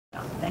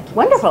Thank you.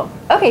 Wonderful.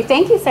 Okay,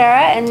 thank you,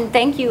 Sarah, and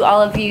thank you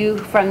all of you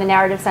from the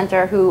Narrative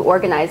Center who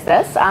organized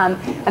this. I'm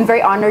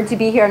very honored to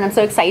be here, and I'm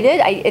so excited.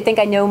 I think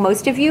I know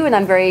most of you, and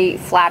I'm very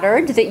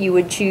flattered that you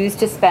would choose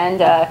to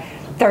spend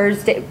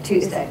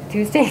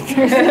Tuesday.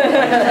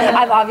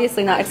 I'm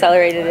obviously not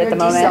accelerated at the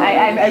moment.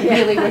 I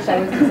really wish I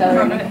was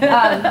accelerated.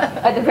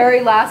 At the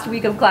very last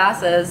week of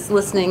classes,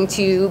 listening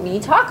to me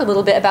talk a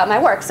little bit about my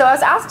work. So I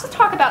was asked to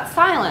talk about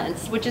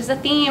silence, which is a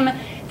theme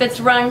that's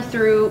run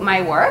through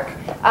my work,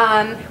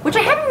 which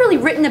I haven't really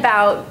written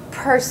about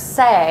per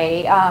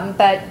se,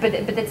 but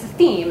it's a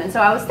theme. And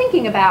so I was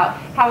thinking about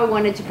how I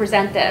wanted to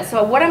present this.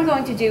 So what I'm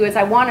going to do is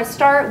I want to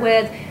start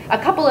with a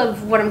couple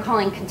of what I'm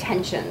calling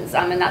contentions,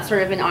 and that's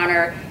sort of in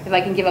honor, if I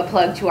can give a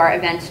plug to our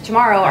event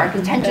tomorrow, our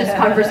contentious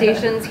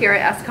conversations here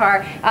at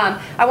SCAR.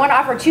 I want to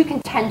offer two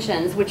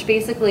contentions, which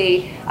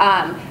basically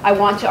I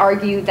want to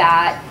argue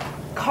that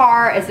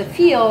CAR as a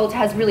field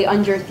has really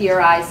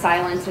under-theorized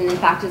silence, and in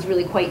fact is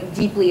really quite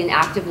deeply and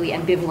actively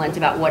ambivalent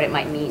about what it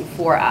might mean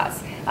for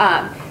us.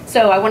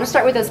 So I want to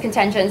start with those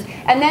contentions.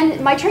 And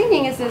then my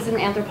training is as an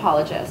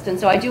anthropologist, and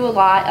so I do a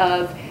lot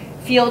of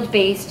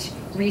field-based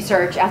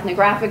research,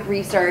 ethnographic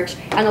research,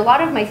 and a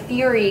lot of my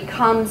theory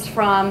comes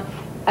from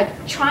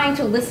trying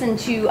to listen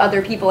to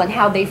other people and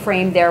how they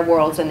frame their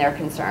worlds and their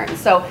concerns.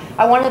 So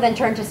I want to then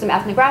turn to some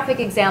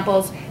ethnographic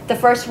examples. The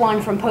first one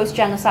from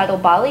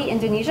post-genocidal Bali,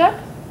 Indonesia.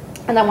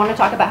 And I want to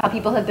talk about how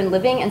people have been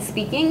living and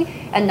speaking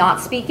and not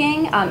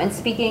speaking, and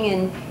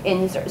speaking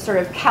in sort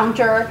of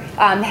counter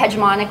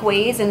hegemonic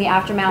ways in the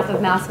aftermath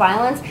of mass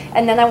violence.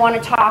 And then I want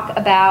to talk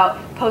about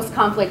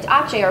post-conflict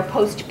Aceh, or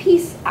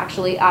post-peace,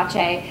 actually,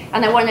 Aceh.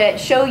 And I want to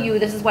show you,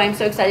 this is why I'm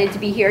so excited to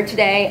be here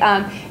today,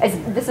 as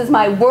this is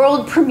my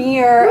world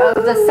premiere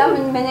of the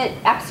 7-minute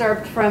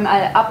excerpt from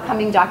an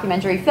upcoming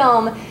documentary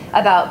film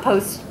about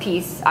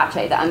post-peace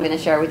Aceh that I'm going to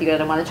share with you, that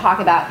I want to talk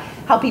about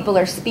how people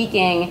are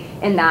speaking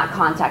in that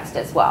context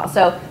as well.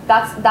 So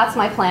that's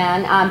my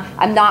plan.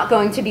 I'm not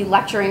going to be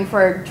lecturing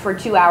for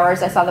 2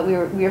 hours. I saw that we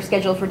were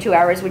scheduled for 2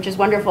 hours, which is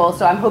wonderful.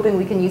 So I'm hoping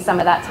we can use some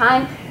of that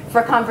time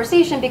for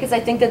conversation, because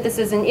I think that this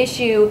is an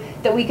issue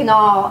that we can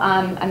all,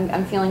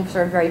 I'm feeling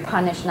sort of very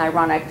punished and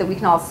ironic, that we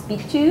can all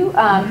speak to, or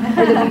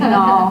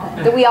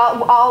that we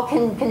all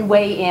can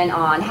weigh in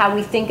on how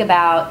we think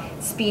about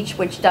speech,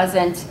 which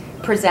doesn't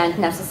present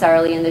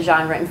necessarily in the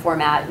genre and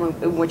format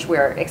in which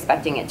we're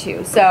expecting it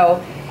to.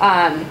 So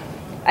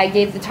I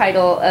gave the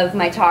title of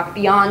my talk,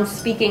 Beyond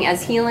Speaking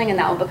as Healing, and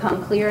that will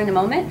become clear in a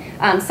moment,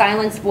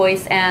 Silence,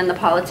 Voice, and the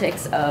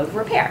Politics of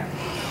Repair.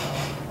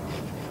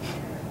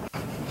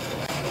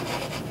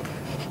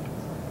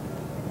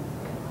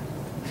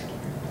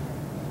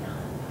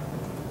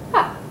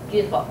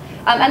 Beautiful.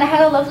 And I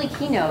had a lovely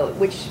keynote,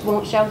 which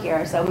won't show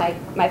here, so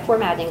my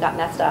formatting got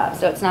messed up,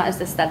 so it's not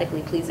as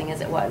aesthetically pleasing as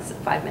it was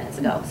 5 minutes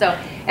ago. So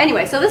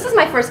anyway, so this is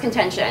my first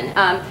contention.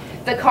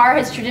 The CAR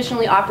has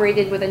traditionally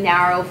operated with a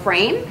narrow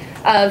frame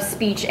of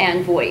speech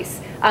and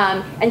voice.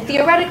 And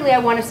theoretically, I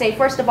want to say,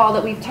 first of all,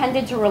 that we've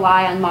tended to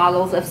rely on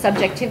models of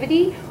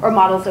subjectivity or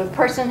models of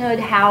personhood,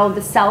 how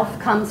the self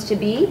comes to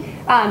be,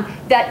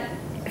 that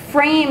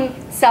frame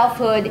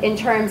selfhood in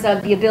terms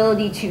of the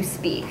ability to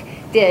speak.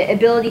 The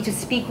ability to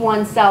speak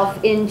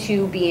oneself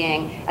into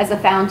being as a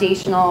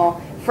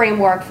foundational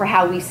framework for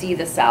how we see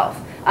the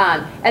self.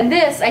 And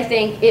this, I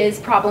think, is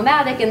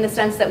problematic in the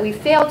sense that we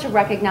fail to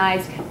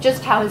recognize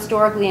just how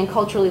historically and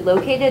culturally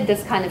located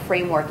this kind of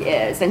framework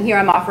is. And here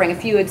I'm offering a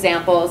few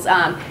examples.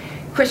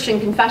 Christian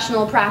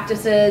confessional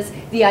practices,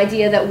 the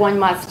idea that one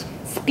must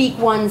speak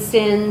one's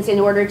sins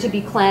in order to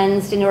be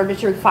cleansed, in order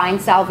to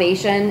find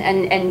salvation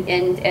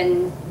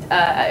and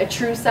a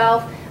true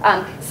self.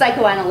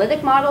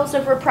 Psychoanalytic models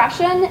of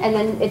repression and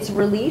then its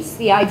release,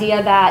 the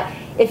idea that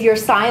if you're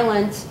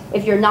silent,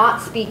 if you're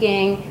not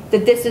speaking,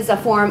 that this is a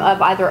form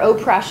of either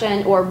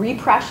oppression or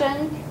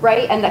repression,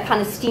 right? And that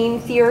kind of steam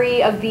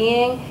theory of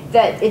being,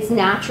 that it's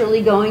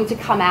naturally going to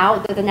come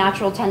out, that the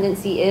natural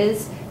tendency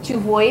is to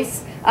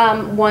voice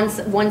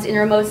one's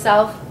innermost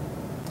self.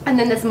 And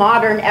then this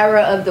modern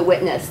era of the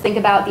witness. Think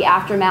about the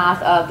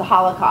aftermath of the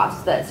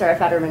Holocaust that Sarah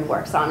Federman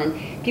works on.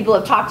 And people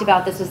have talked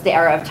about this as the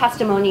era of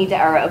testimony, the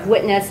era of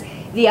witness,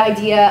 the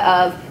idea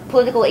of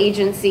political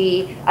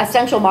agency, a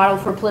central model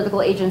for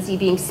political agency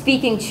being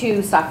speaking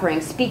to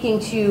suffering, speaking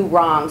to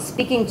wrong,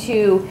 speaking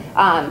to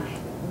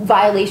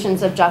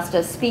violations of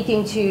justice,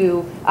 speaking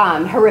to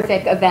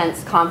horrific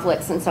events,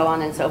 conflicts, and so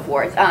on and so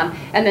forth.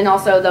 And then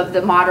also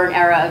the modern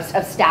era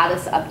of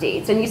status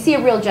updates. And you see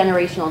a real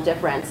generational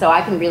difference. So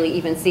I can really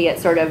even see it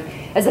sort of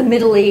as a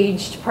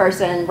middle-aged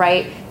person,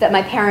 right? That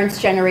my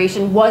parents'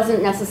 generation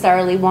wasn't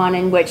necessarily one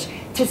in which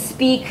to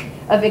speak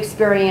of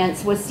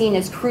experience was seen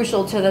as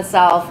crucial to the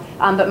self,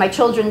 but my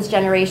children's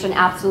generation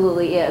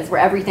absolutely is, where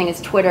everything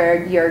is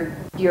Twittered, you're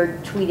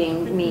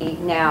tweeting me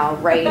now,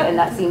 right? And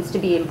that seems to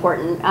be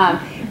important,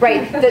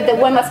 right? That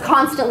one must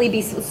constantly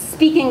be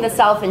speaking the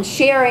self and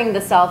sharing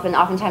the self in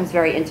oftentimes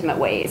very intimate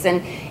ways.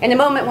 And in a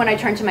moment when I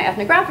turn to my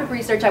ethnographic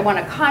research, I want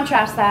to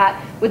contrast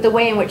that with the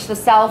way in which the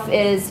self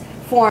is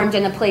formed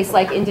in a place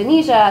like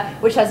Indonesia,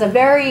 which has a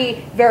very,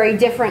 very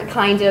different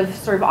kind of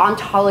sort of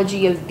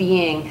ontology of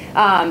being.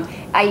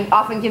 I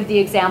often give the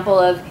example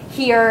of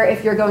here,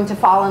 if you're going to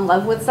fall in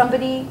love with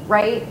somebody,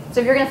 right?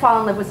 So if you're going to fall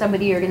in love with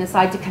somebody, you're going to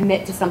decide to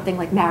commit to something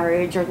like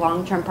marriage or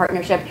long-term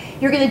partnership.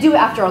 You're going to do it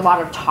after a lot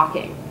of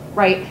talking,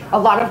 right? A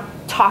lot of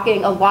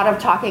talking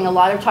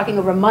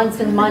over months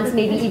and months,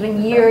 maybe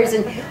even years.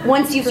 And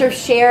once you've sort of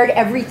shared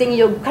everything,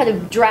 kind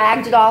of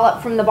dragged it all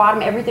up from the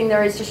bottom, everything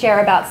there is to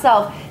share about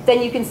self,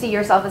 then you can see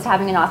yourself as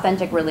having an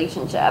authentic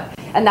relationship.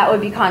 And that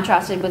would be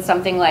contrasted with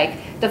something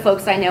like the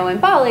folks I know in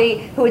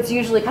Bali, who it's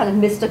usually kind of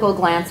mystical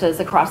glances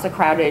across a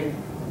crowded,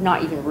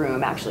 not even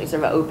room actually,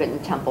 sort of open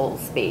temple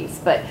space,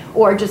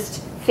 or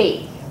just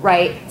faith.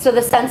 Right? So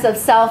the sense of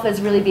self as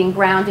really being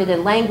grounded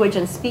in language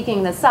and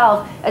speaking the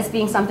self as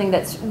being something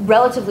that's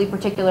relatively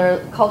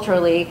particular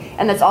culturally,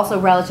 and that's also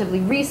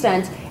relatively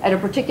recent at a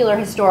particular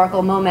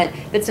historical moment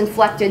that's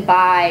inflected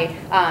by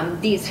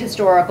these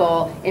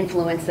historical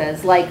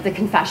influences like the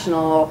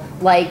confessional,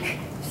 like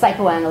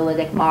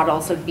psychoanalytic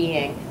models of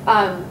being.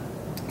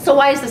 So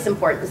why is this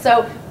important?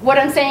 So what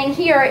I'm saying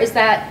here is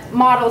that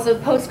models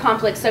of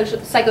post-conflict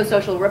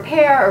psychosocial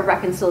repair or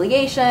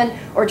reconciliation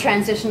or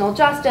transitional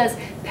justice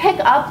pick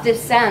up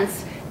this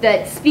sense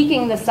that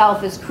speaking the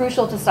self is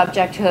crucial to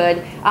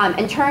subjecthood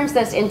and turns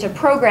this into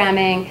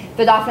programming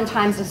that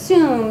oftentimes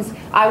assumes,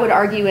 I would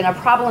argue in a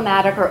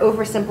problematic or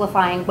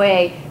oversimplifying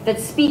way, that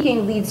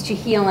speaking leads to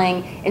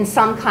healing in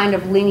some kind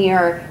of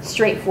linear,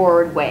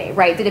 straightforward way,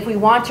 right? That if we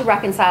want to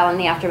reconcile in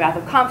the aftermath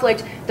of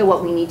conflict, that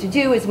what we need to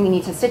do is we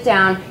need to sit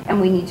down and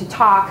we need to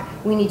talk,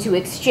 we need to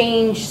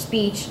exchange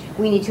speech,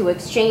 we need to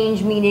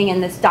exchange meaning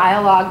in this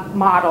dialogue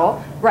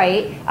model,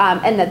 right?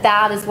 And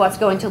that is what's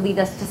going to lead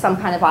us to some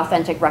kind of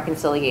authentic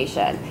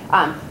reconciliation.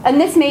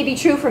 And this may be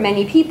true for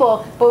many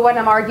people, but what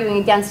I'm arguing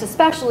against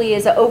especially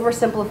is an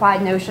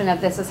oversimplified notion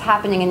of this as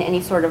happening in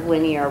any sort of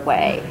linear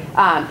way.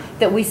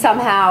 That we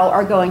somehow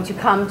are going to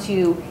come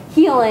to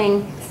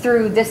healing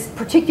through this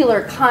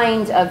particular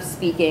kind of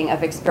speaking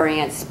of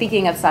experience,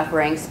 speaking of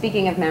suffering,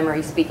 speaking of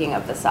memory, speaking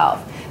of the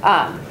self.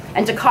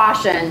 And to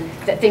caution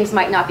that things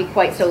might not be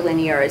quite so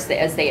linear as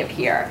they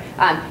appear.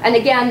 And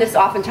again, this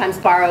oftentimes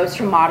borrows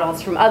from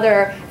models from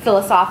other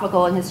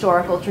philosophical and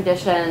historical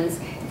traditions,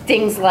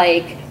 things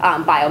like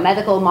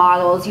biomedical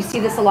models. You see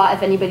this a lot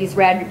if anybody's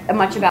read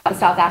much about the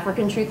South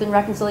African Truth and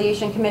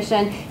Reconciliation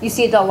Commission. You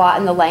see it a lot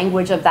in the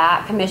language of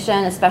that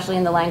commission, especially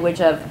in the language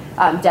of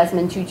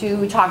Desmond Tutu,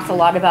 who talks a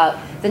lot about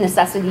the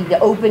necessity to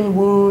open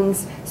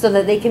wounds so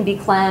that they can be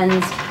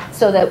cleansed,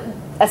 so that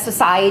a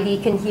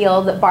society can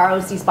heal, that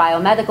borrows these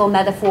biomedical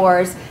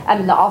metaphors,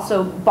 and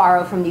also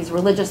borrow from these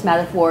religious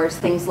metaphors,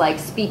 things like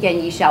speak and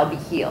ye shall be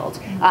healed.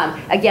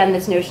 Again,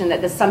 this notion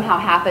that this somehow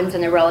happens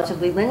in a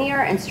relatively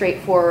linear and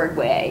straightforward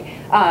way.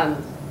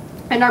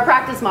 And our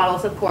practice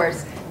models, of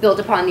course,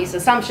 build upon these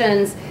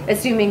assumptions,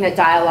 assuming that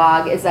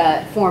dialogue is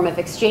a form of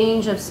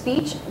exchange of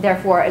speech,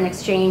 therefore an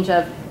exchange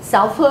of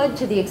selfhood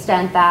to the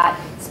extent that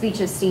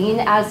speech is seen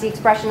as the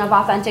expression of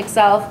authentic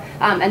self,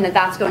 and that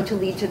that's going to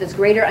lead to this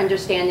greater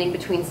understanding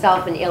between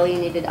self and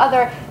alienated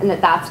other, and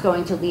that that's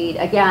going to lead,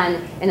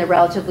 again, in a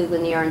relatively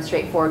linear and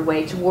straightforward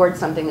way towards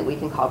something that we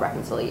can call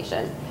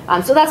reconciliation.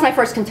 So that's my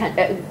first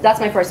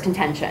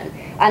contention.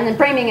 And then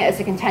framing it as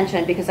a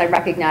contention because I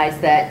recognize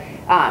that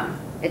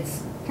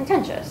it's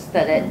contentious,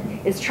 that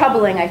it is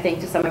troubling, I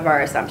think, to some of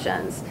our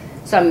assumptions.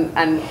 So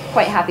I'm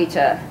quite happy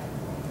to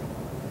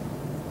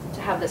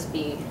have this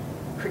be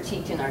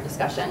critiqued in our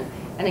discussion.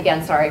 And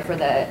again, sorry for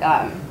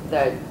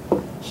the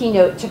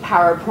keynote to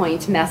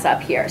PowerPoint mess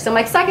up here. So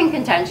my second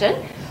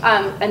contention,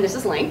 and this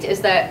is linked,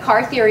 is that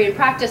Carr theory and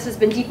practice has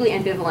been deeply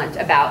ambivalent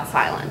about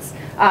silence.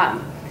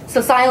 So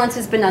silence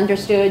has been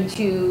understood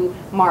to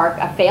mark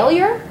a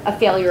failure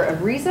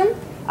of reason,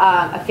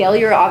 a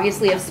failure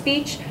obviously of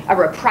speech, a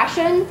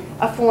repression,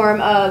 a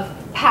form of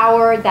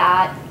power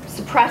that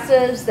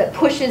suppresses, that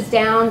pushes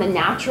down the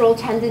natural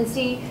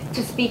tendency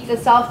to speak the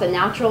self, the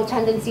natural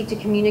tendency to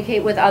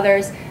communicate with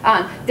others.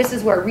 This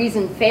is where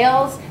reason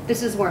fails.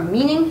 This is where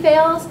meaning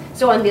fails.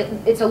 So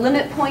it's a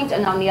limit point,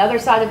 and on the other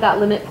side of that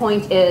limit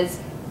point is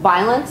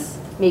violence,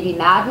 maybe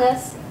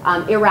madness,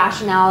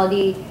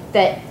 irrationality,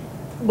 that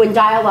when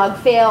dialogue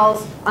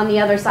fails, on the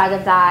other side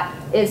of that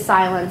is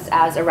silence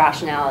as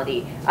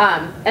irrationality.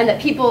 And that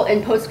people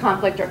in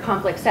post-conflict or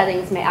conflict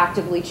settings may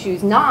actively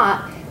choose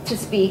not to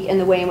speak in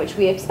the way in which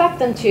we expect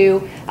them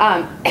to,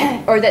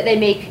 or that they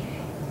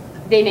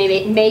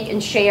may make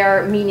and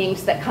share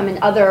meanings that come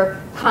in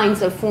other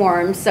kinds of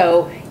forms,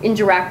 so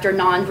indirect or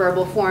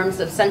nonverbal forms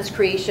of sense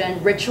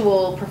creation,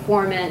 ritual,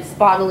 performance,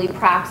 bodily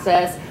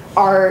praxis,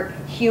 art,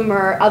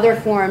 humor, other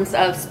forms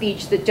of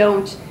speech that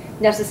don't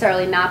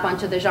necessarily map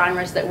onto the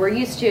genres that we're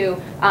used to,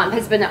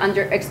 has been an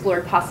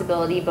underexplored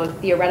possibility both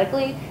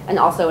theoretically and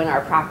also in our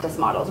practice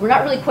models. We're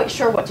not really quite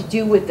sure what to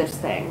do with this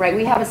thing, right?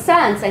 We have a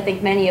sense, I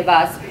think many of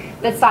us,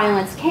 that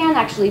silence can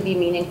actually be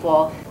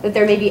meaningful, that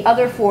there may be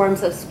other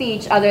forms of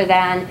speech other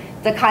than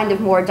the kind of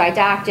more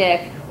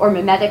didactic or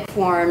mimetic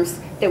forms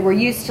that we're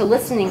used to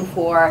listening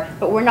for,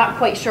 but we're not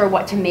quite sure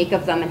what to make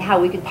of them and how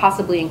we could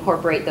possibly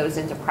incorporate those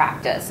into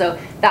practice. So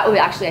that would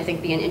actually, I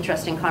think, be an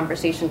interesting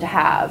conversation to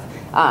have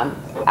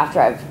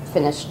after I've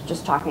finished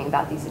just talking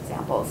about these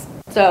examples.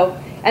 So,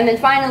 and then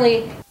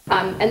finally,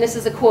 and this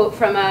is a quote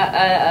from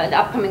an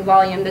upcoming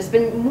volume, there's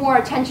been more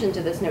attention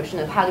to this notion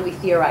of how do we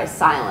theorize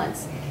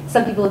silence.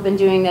 Some people have been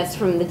doing this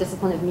from the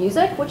discipline of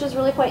music, which is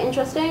really quite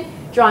interesting,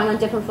 drawing on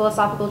different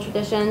philosophical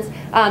traditions.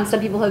 Some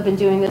people have been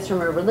doing this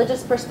from a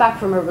religious perspective,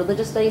 from a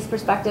religious studies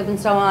perspective, and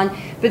so on.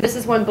 But this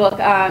is one book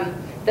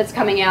that's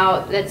coming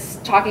out that's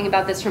talking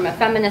about this from a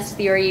feminist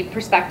theory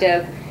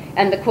perspective.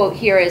 And the quote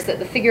here is that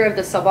the figure of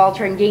the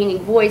subaltern gaining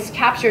voice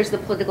captures the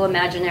political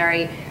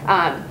imaginary.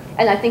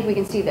 And I think we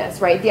can see this,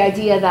 right? The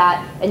idea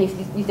that, and if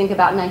you think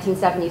about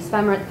 1970s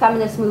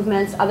feminist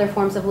movements, other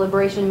forms of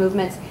liberation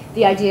movements,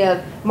 the idea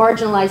of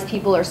marginalized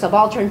people or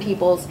subaltern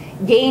peoples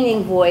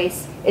gaining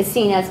voice is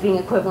seen as being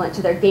equivalent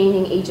to their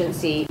gaining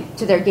agency,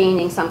 to their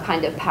gaining some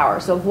kind of power.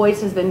 So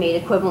voice has been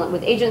made equivalent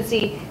with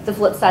agency. The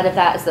flip side of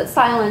that is that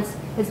silence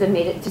has been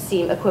made to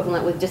seem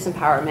equivalent with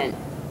disempowerment.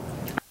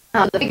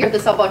 The figure of the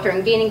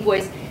subaltern gaining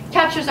voice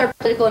captures our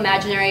political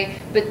imaginary,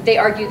 but they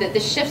argue that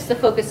this shifts the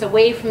focus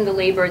away from the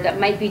labor that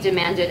might be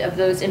demanded of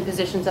those in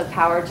positions of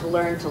power to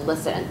learn to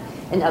listen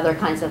in other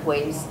kinds of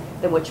ways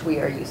than which we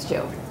are used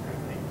to.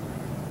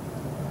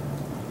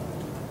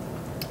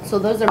 So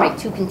those are my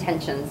two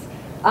contentions.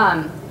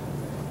 I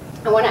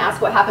want to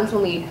ask what happens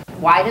when we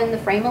widen the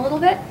frame a little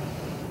bit.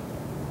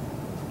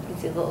 You can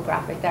see the little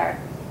graphic there.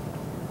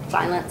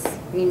 Silence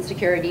means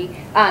security.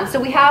 So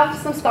we have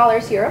some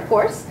scholars here, of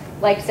course,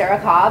 like Sarah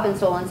Cobb and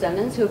Solon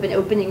Simmons, who have been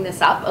opening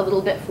this up a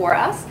little bit for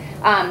us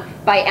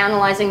by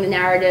analyzing the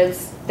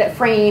narratives that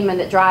frame and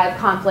that drive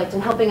conflict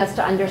and helping us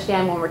to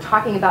understand when we're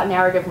talking about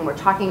narrative, when we're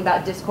talking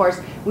about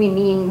discourse, we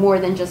mean more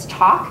than just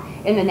talk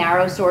in the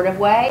narrow sort of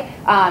way.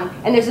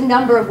 And there's a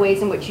number of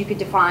ways in which you could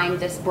define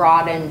this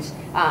broadened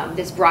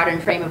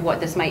frame of what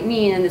this might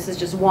mean, and this is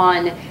just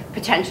one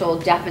potential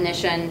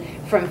definition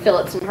from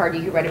Phillips and Hardy,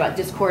 who write about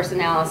discourse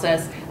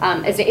analysis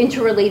as an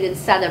interrelated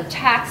set of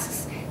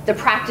texts, the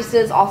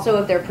practices also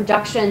of their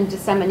production,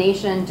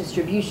 dissemination,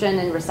 distribution,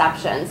 and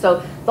reception.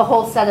 So the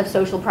whole set of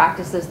social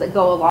practices that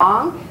go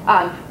along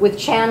with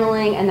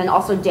channeling and then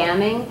also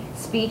damming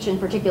speech in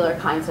particular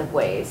kinds of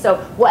ways. So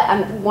what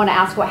I want to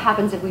ask, what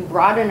happens if we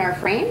broaden our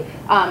frame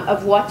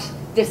of what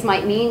this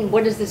might mean?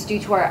 What does this do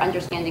to our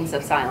understandings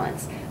of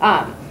silence?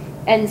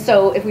 And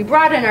so if we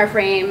broaden our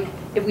frame,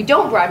 if we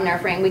don't broaden our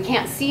frame, we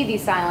can't see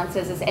these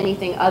silences as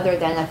anything other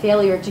than a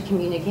failure to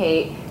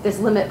communicate this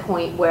limit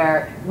point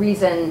where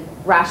reason,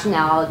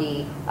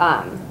 rationality,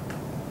 I'm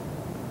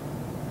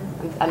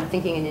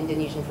thinking in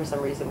Indonesian for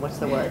some reason, what's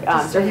the word?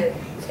 Sort of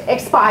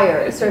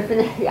expires, sort of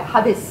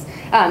habis,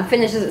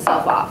 finishes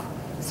itself off.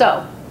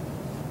 So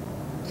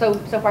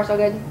far so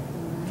good?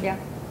 Yeah,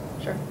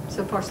 sure.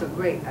 So far so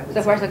great, I would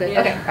So far so good,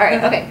 yeah. Okay, all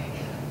right, okay.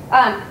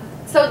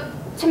 So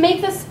to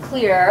make this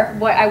clear,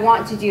 what I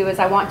want to do is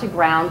I want to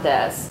ground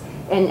this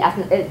in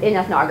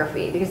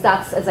ethnography, because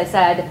that's, as I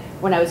said,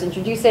 when I was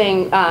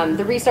introducing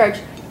the research,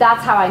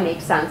 that's how I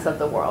make sense of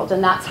the world,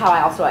 and that's how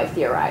I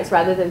theorize.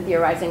 Rather than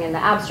theorizing in the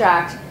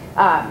abstract,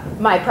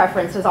 my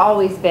preference has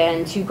always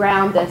been to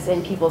ground this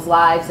in people's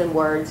lives and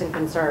words and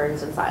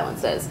concerns and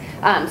silences.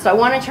 So I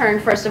want to turn,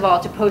 first of all,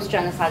 to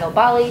post-genocidal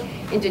Bali,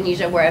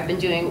 Indonesia, where I've been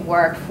doing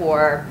work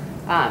for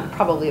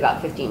probably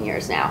about 15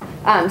 years now.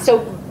 So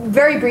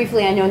very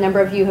briefly, I know a number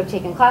of you have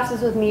taken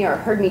classes with me or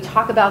heard me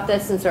talk about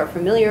this and so are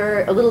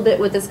familiar a little bit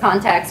with this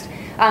context.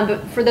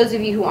 But for those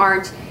of you who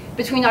aren't,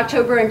 between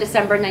October and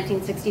December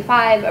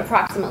 1965,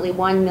 approximately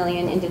 1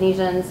 million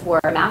Indonesians were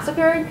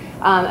massacred.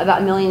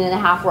 About 1.5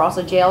 million were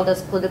also jailed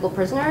as political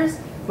prisoners,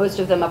 most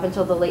of them up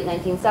until the late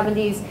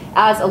 1970s,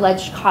 as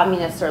alleged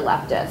communists or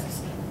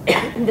leftists.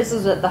 And this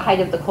was at the height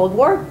of the Cold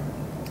War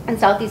in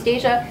Southeast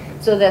Asia.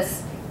 So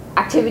this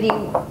activity,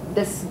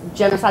 this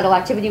genocidal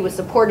activity, was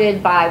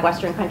supported by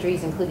Western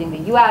countries, including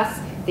the US,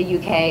 the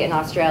UK, and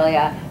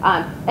Australia.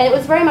 And it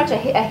was very much a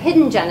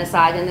hidden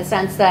genocide in the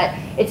sense that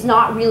it's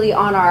not really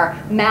on our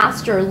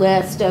master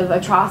list of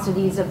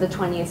atrocities of the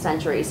 20th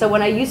century. So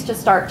when I used to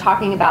start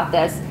talking about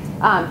this,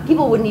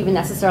 people wouldn't even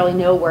necessarily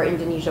know where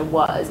Indonesia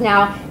was.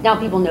 Now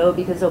people know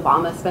because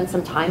Obama spent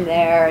some time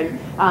there,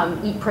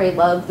 and Eat, Pray,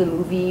 Love, the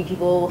movie,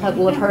 people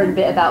will have heard a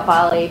bit about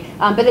Bali,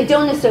 but they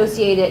don't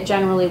associate it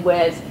generally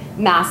with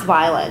mass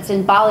violence.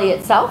 In Bali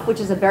itself, which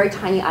is a very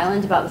tiny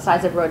island about the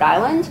size of Rhode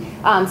Island,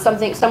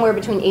 somewhere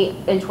between 8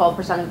 and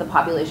 12% of the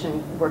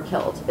population were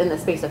killed in the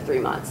space of 3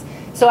 months.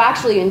 So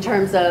actually, in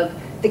terms of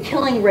the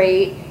killing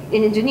rate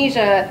in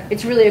Indonesia,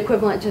 it's really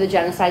equivalent to the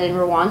genocide in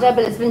Rwanda,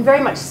 but it's been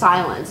very much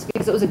silenced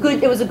because it was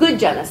a good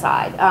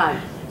genocide.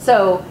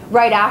 So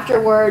right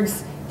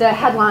afterwards, the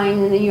headline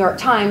in the New York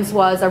Times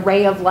was "A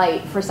ray of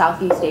light for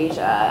Southeast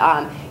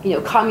Asia."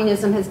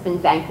 Communism has been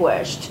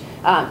vanquished.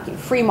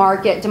 free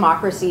market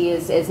democracy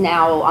is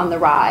now on the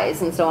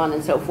rise, and so on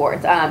and so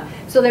forth.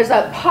 So there's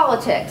a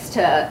politics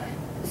to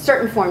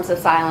certain forms of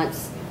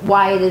silence,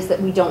 why it is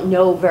that we don't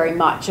know very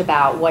much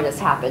about what has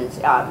happened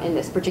in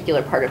this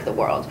particular part of the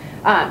world.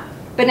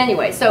 But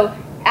anyway, so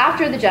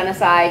after the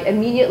genocide,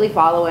 immediately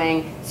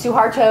following,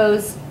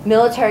 Suharto's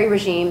military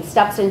regime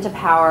steps into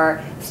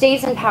power,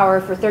 stays in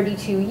power for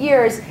 32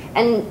 years,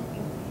 and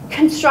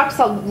constructs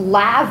a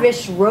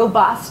lavish,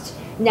 robust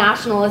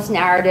nationalist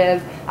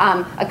narrative,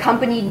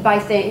 accompanied by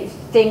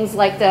things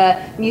like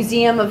the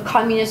Museum of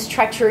Communist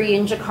Treachery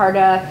in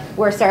Jakarta,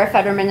 where Sarah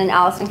Federman and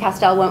Alison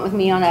Castell went with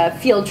me on a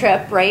field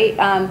trip, right,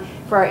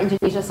 for our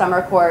Indonesia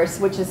summer course,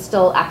 which is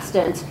still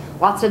extant.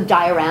 Lots of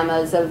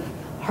dioramas of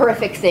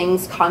horrific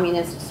things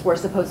communists were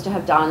supposed to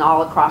have done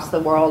all across the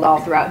world, all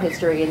throughout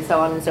history, and so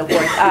on and so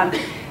forth.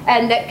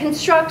 And that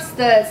constructs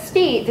the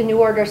state, the New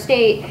Order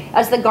state,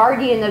 as the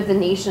guardian of the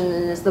nation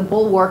and as the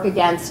bulwark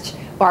against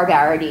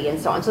barbarity and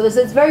so on. So there's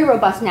this very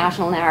robust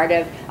national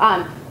narrative.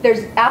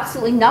 There's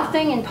absolutely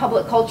nothing in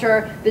public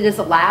culture that is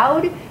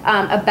allowed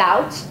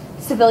about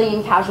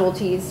civilian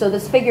casualties. So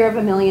this figure of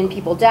 1 million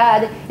people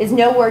dead is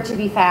nowhere to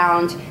be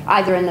found,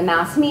 either in the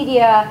mass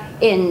media,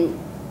 in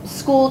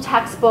school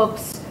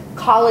textbooks,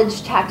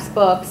 college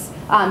textbooks.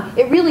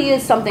 It really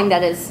is something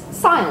that is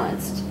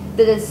silenced,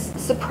 that is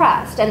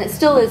suppressed, and it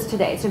still is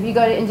today. So if you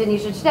go to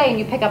Indonesia today and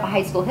you pick up a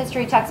high school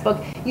history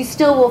textbook, you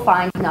still will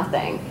find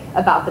nothing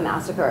about the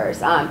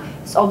massacres.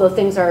 Although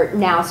things are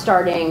now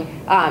starting,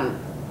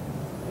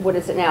 what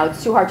is it now?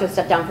 Suharto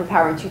stepped down from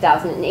power in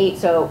 2008,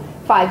 so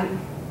what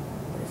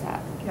is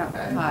that?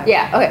 Yeah, 5.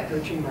 Yeah, okay.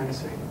 13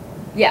 minus 8.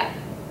 Yeah.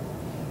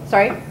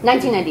 Sorry?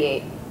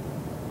 1998.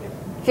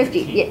 50,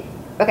 yeah,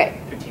 okay.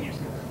 15 years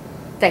ago.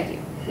 Thank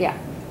you. Yeah,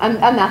 I'm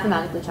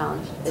mathematically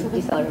challenged. It's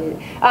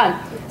decelerated.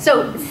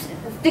 So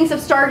things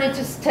have started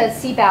to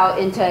seep out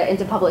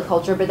into public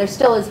culture, but there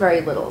still is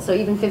very little. So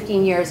even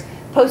 15 years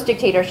post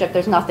dictatorship,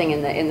 there's nothing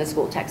in the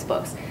school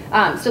textbooks.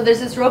 So there's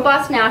this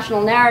robust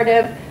national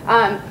narrative.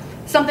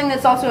 Something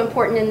that's also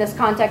important in this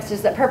context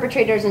is that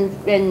perpetrators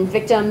and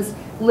victims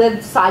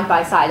lived side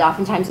by side,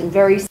 oftentimes in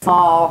very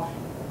small,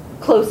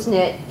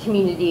 close-knit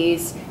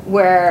communities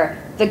where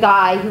the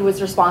guy who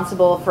was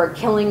responsible for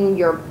killing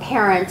your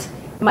parent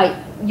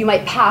you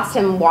might pass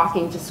him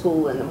walking to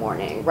school in the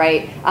morning,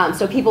 right?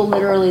 So people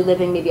literally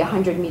living maybe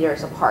 100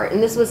 meters apart.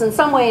 And this was in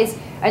some ways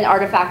an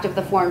artifact of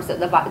the forms that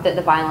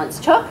the violence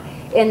took,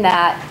 in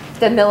that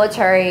the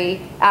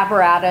military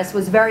apparatus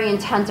was very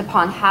intent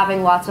upon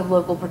having lots of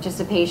local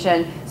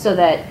participation so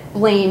that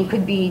blame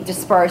could be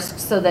dispersed,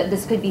 so that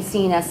this could be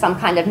seen as some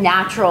kind of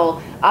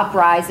natural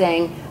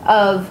uprising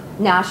of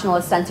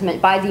nationalist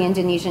sentiment by the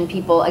Indonesian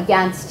people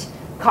against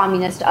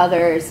communist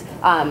others,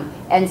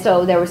 and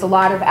so there was a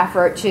lot of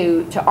effort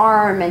to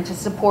arm and to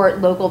support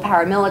local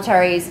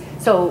paramilitaries.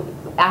 So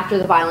after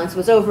the violence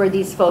was over,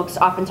 these folks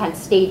oftentimes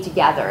stayed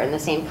together in the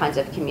same kinds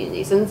of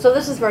communities, and so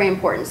this is very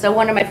important. So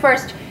one of my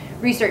first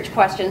research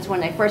questions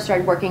when I first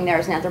started working there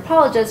as an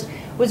anthropologist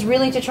was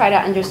really to try to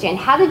understand,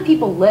 how did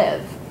people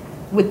live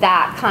with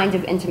that kind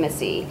of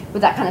intimacy,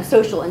 with that kind of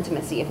social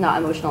intimacy, if not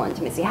emotional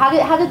intimacy?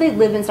 How did they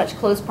live in such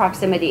close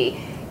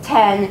proximity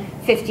 10,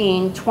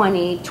 15,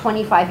 20,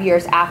 25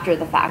 years after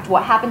the fact?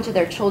 What happened to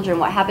their children?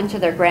 What happened to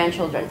their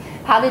grandchildren?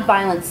 How did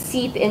violence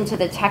seep into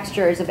the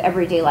textures of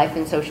everyday life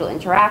and social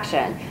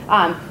interaction?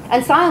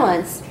 And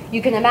silence,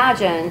 you can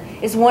imagine,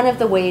 is one of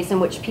the ways in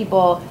which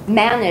people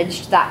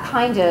managed that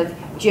kind of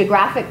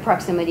geographic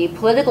proximity,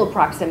 political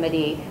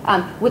proximity,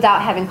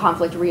 without having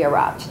conflict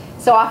re-erupt.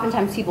 So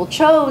oftentimes people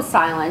chose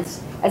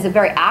silence as a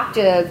very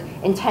active,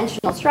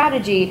 intentional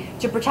strategy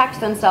to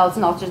protect themselves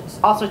and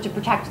also to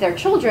protect their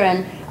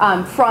children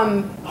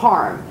from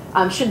harm.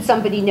 Should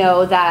somebody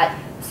know that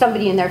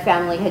somebody in their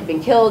family had been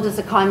killed as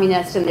a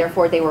communist and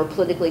therefore they were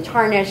politically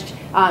tarnished,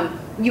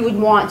 you would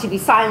want to be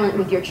silent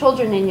with your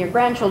children and your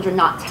grandchildren,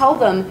 not tell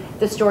them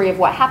the story of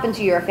what happened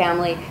to your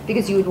family,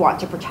 because you would want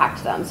to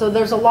protect them. So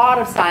there's a lot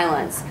of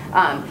silence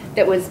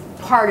that was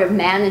part of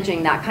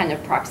managing that kind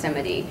of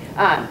proximity.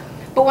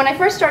 But when I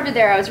first started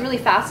there, I was really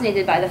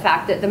fascinated by the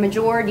fact that the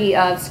majority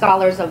of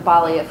scholars of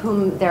Bali, of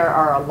whom there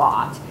are a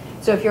lot,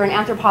 so if you're an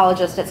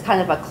anthropologist, it's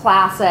kind of a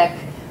classic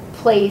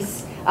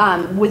place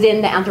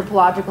within the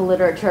anthropological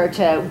literature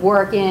to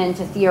work in,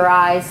 to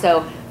theorize.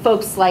 So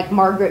folks like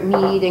Margaret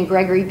Mead and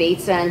Gregory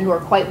Bateson, who are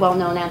quite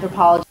well-known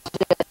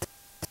anthropologists,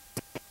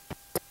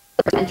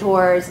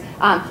 mentors,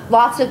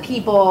 lots of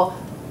people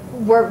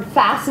were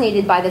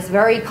fascinated by this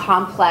very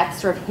complex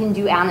sort of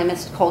Hindu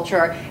animist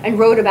culture and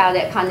wrote about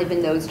it kind of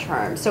in those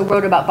terms. So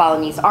wrote about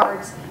Balinese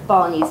arts,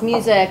 Balinese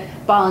music,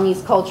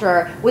 Balinese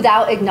culture,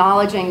 without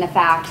acknowledging the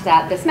fact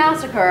that this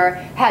massacre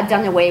had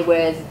done away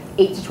with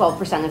 8 to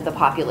 12% of the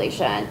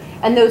population.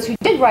 And those who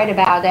did write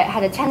about it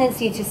had a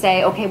tendency to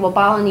say, okay, well,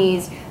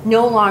 Balinese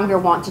no longer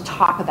want to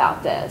talk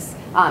about this.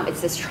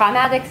 It's this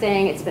traumatic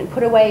thing, it's been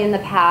put away in the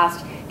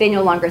past, they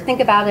no longer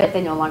think about it,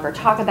 they no longer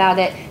talk about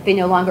it, they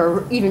no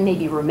longer even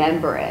maybe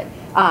remember it.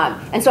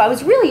 And so I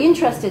was really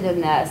interested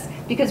in this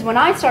because when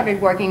I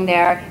started working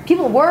there,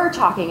 people were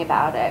talking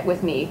about it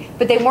with me,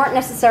 but they weren't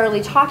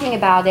necessarily talking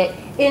about it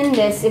in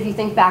this, if you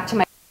think back to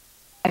my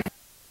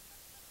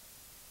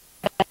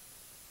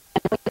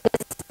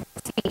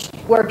speech,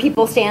 where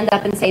people stand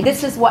up and say,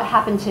 this is what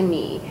happened to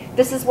me,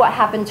 this is what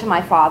happened to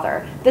my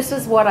father, this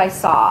is what I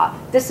saw,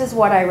 this is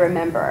what I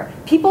remember.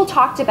 People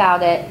talked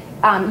about it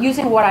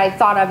using what I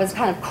thought of as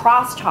kind of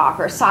crosstalk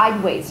or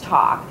sideways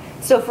talk.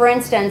 So for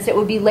instance, it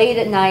would be late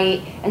at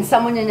night and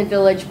someone in a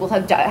village will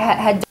have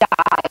had died.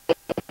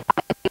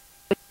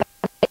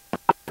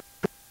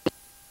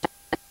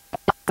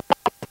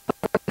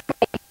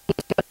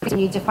 You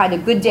need to find a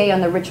good day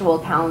on the ritual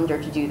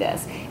calendar to do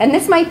this. And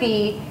this might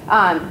be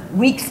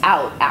weeks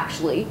out,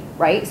 actually,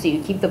 right? So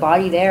you keep the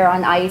body there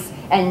on ice.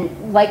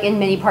 And like in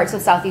many parts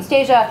of Southeast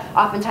Asia,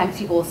 oftentimes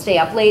people will stay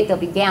up late, they'll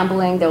be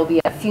gambling, there'll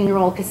be a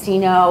funeral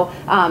casino,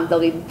 they'll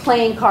be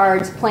playing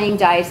cards, playing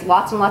dice,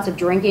 lots and lots of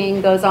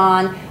drinking goes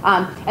on.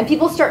 And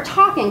people start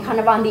talking kind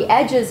of on the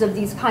edges of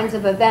these kinds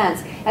of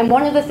events. And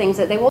one of the things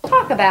that they will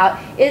talk about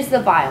is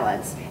the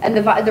violence and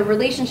the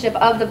relationship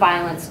of the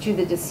violence to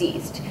the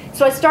deceased.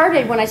 So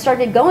when I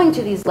started going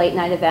to these late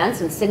night events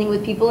and sitting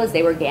with people as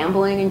they were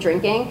gambling and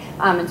drinking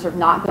and sort of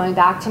not going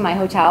back to my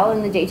hotel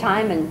in the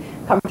daytime and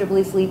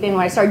comfortably sleeping,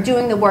 when I started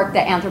doing the work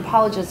that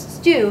anthropologists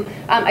do,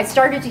 I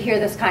started to hear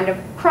this kind of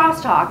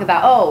crosstalk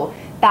about, oh,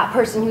 that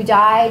person who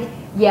died,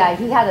 yeah,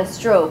 he had a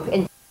stroke,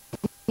 and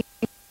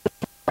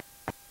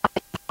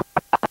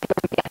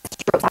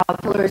how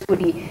killers would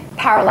be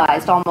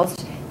paralyzed,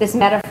 almost this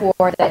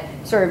metaphor that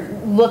sort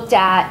of looked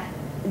at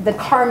the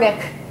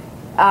karmic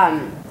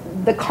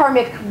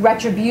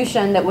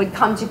retribution that would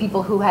come to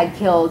people who had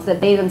killed,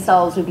 that they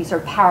themselves would be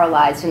sort of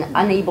paralyzed and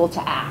unable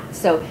to act.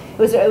 So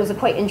it was a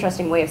quite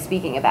interesting way of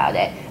speaking about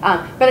it.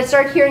 But I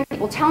started hearing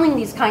people telling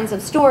these kinds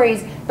of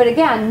stories, but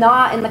again,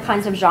 not in the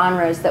kinds of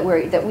genres that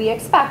we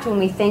expect when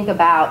we think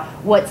about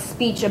what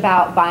speech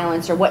about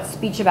violence or what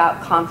speech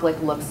about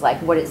conflict looks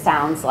like, what it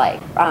sounds like.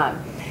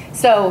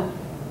 So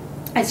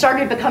I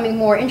started becoming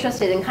more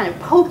interested in kind of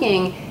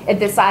poking at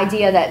this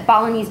idea that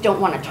Balinese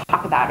don't want to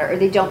talk about it or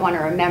they don't want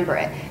to remember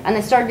it. And I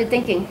started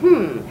thinking,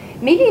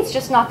 maybe it's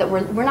just not that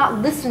we're not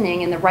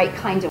listening in the right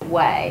kind of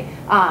way.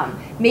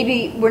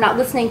 Maybe we're not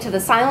listening to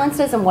the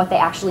silences and what they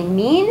actually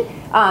mean,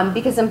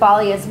 because in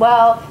Bali as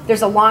well,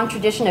 there's a long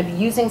tradition of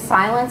using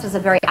silence as a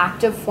very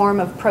active form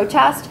of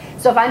protest.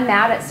 So if I'm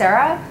mad at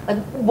Sarah, like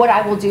what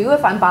I will do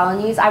if I'm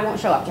Balinese, I won't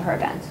show up to her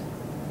event.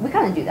 We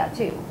kind of do that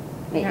too.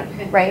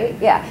 Maybe, right?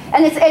 Yeah,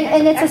 and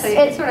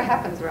it sort of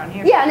happens around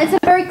here. Yeah, and it's a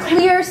very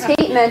clear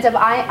statement of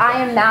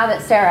I am mad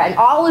at Sarah, and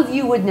all of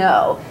you would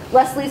know.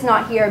 Leslie's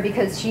not here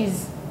because she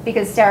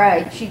thinks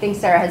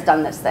Sarah has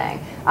done this thing.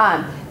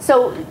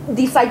 So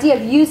this idea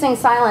of using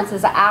silence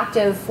as an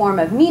active form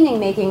of meaning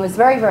making was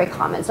very, very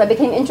common. So I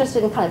became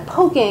interested in kind of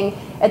poking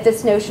at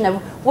this notion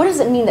of what does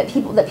it mean that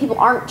people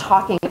aren't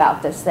talking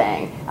about this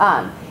thing?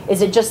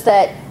 Is it just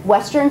that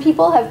Western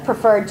people have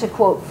preferred to,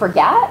 quote,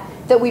 forget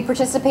that we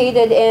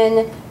participated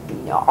in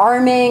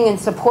arming and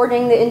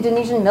supporting the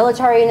Indonesian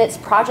military in its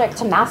project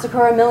to massacre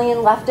 1 million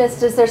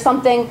leftists? Is there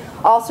something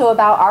also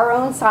about our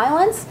own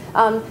silence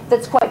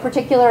that's quite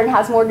particular and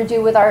has more to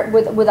do with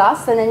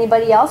us than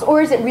anybody else?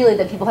 Or is it really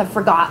that people have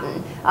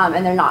forgotten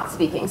and they're not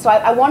speaking? So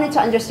I wanted to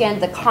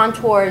understand the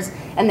contours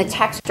and the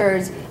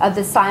textures of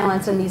the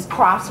silence and these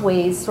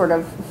crossways sort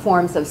of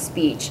forms of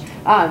speech.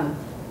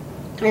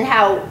 And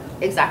how,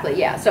 exactly,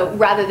 yeah. So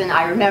rather than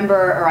I remember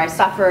or I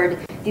suffered,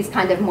 these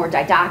kind of more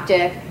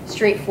didactic,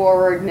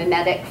 straightforward,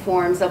 mimetic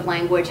forms of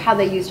language, how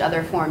they used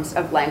other forms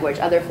of language,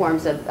 other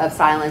forms of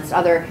silence,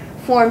 other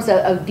forms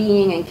of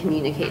being and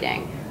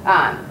communicating.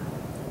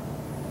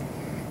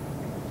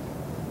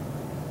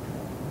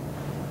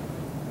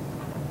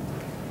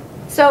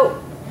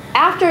 So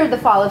after the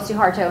fall of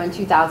Suharto in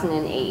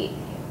 2008,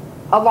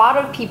 a lot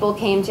of people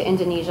came to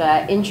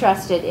Indonesia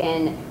interested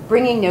in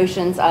bringing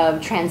notions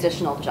of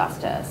transitional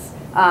justice.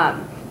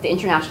 The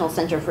International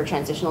Center for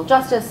Transitional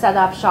Justice set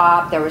up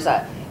shop. There was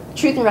a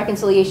Truth and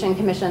Reconciliation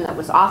Commission that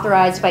was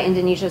authorized by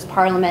Indonesia's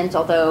parliament,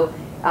 although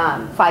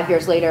 5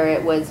 years later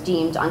it was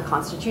deemed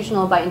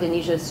unconstitutional by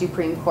Indonesia's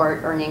Supreme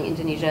Court, earning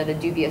Indonesia the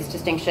dubious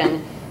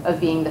distinction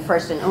of being the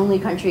first and only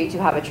country to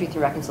have a Truth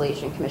and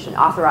Reconciliation Commission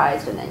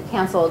authorized and then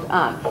canceled.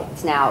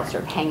 It's now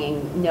sort of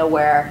hanging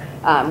nowhere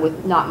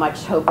with not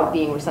much hope of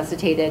being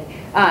resuscitated.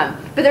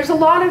 But there's a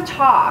lot of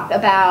talk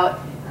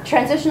about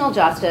transitional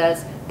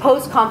justice,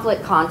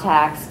 post-conflict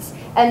contexts,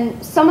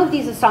 and some of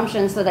these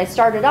assumptions that I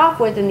started off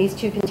with in these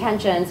two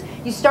contentions,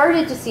 you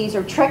started to see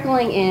sort of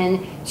trickling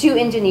in to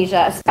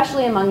Indonesia,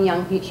 especially among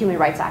young human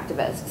rights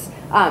activists.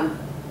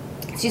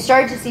 So you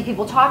started to see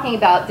people talking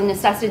about the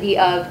necessity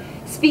of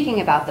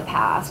speaking about the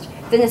past,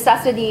 the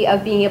necessity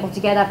of being able to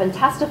get up and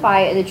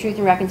testify at the Truth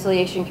and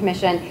Reconciliation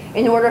Commission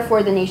in order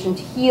for the nation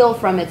to heal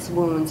from its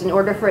wounds, in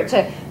order for it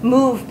to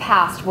move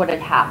past what had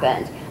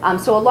happened.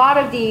 So a lot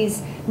of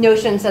these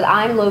notions that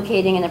I'm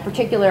locating in a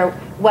particular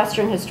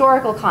Western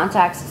historical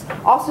context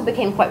also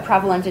became quite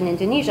prevalent in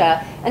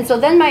Indonesia. And so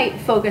then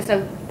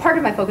part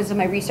of my focus of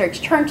my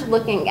research turned to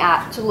looking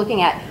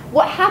at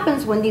what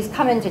happens when these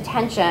come into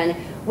tension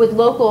with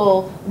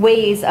local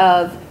ways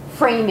of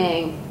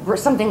framing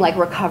something like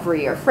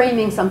recovery, or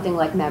framing something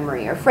like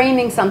memory, or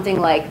framing something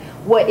like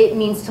what it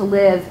means to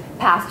live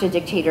past a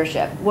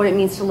dictatorship, what it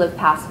means to live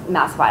past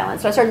mass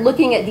violence. So I started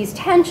looking at these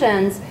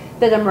tensions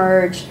that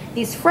emerged,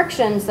 these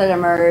frictions that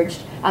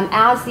emerged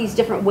as these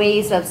different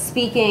ways of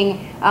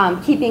speaking,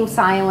 keeping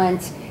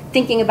silent,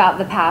 thinking about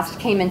the past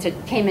came into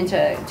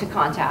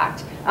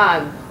contact.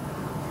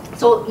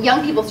 So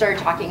young people started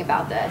talking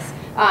about this.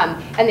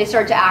 And they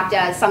started to act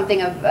as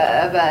something of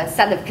a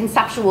set of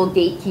conceptual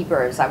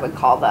gatekeepers, I would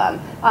call them,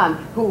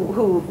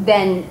 who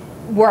then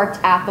worked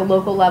at the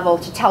local level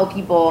to tell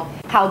people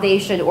how they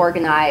should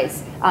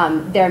organize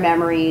their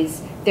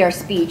memories, their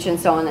speech, and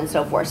so on and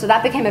so forth. So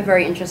that became a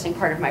very interesting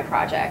part of my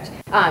project.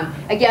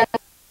 Again,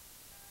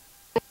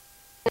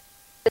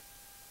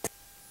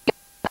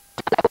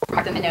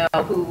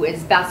 who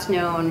is best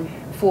known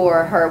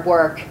for her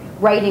work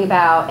writing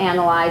about,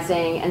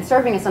 analyzing, and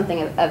serving as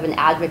something of an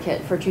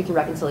advocate for Truth and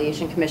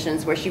Reconciliation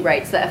Commissions, where she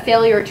writes that a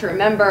failure to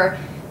remember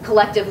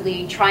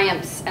collectively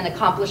triumphs and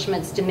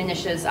accomplishments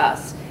diminishes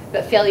us,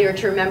 but failure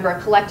to remember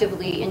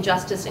collectively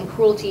injustice and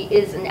cruelty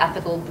is an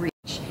ethical breach.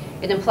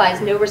 It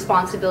implies no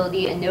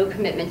responsibility and no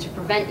commitment to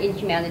prevent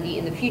inhumanity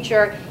in the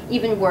future.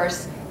 Even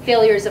worse,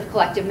 failures of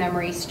collective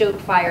memory stoke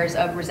fires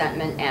of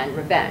resentment and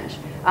revenge.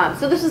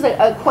 So this is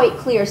a quite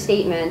clear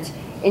statement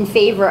in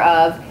favor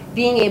of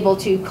being able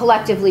to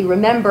collectively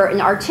remember and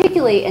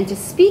articulate and to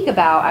speak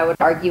about, I would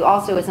argue,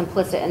 also is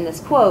implicit in this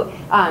quote,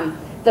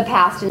 the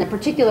past in a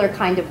particular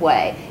kind of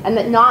way. And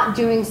that not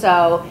doing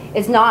so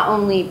is not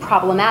only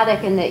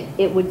problematic in that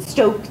it would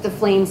stoke the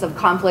flames of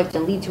conflict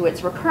and lead to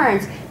its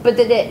recurrence, but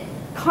that it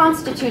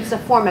constitutes a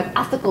form of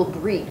ethical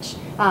breach,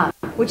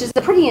 which is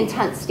a pretty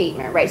intense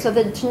statement, right? So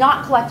that to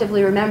not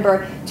collectively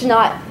remember, to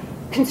not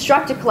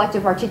construct a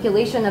collective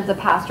articulation of the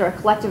past or a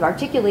collective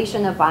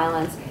articulation of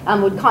violence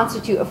would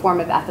constitute a form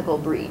of ethical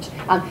breach.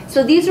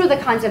 So these are the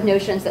kinds of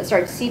notions that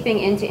started seeping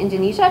into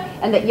Indonesia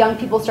and that young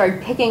people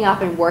started picking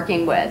up and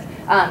working with.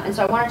 And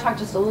so I want to talk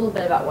just a little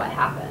bit about what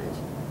happened.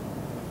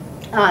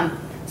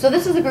 So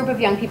this is a group of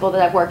young people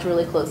that I've worked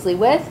really closely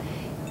with.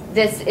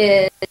 This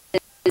is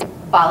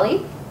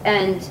Bali,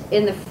 and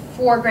in the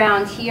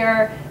foreground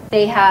here,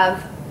 they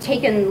have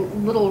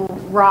taken little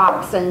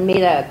rocks and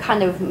made a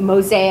kind of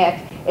mosaic.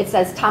 It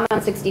says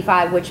Taman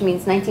 65, which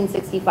means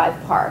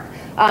 1965 Park.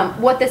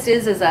 What this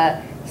is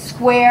a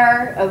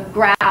square of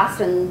grass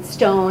and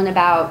stone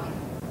about,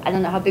 I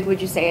don't know, how big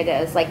would you say it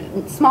is? Like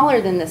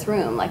smaller than this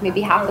room, like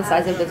maybe half the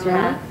size of this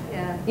room.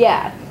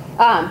 Yeah.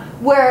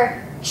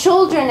 Where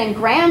children and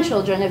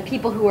grandchildren of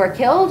people who were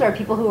killed or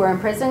people who were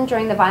imprisoned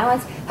during the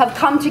violence have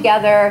come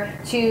together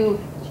to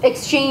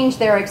exchange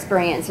their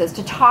experiences,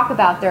 to talk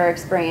about their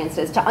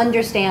experiences, to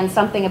understand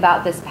something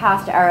about this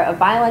past era of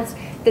violence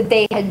that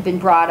they had been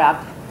brought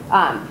up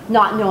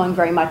not knowing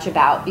very much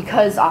about,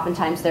 because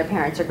oftentimes their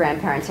parents or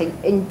grandparents had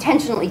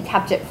intentionally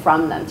kept it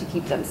from them to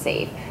keep them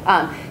safe.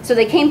 So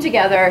they came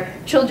together,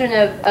 children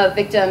of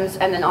victims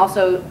and then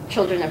also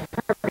children of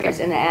perpetrators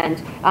in the end,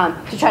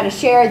 to try to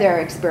share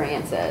their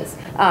experiences.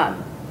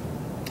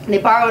 They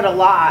borrowed a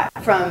lot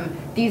from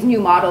these new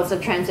models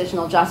of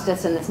transitional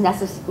justice and this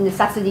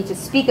necessity to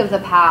speak of the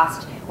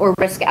past or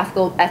risk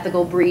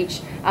ethical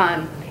breach.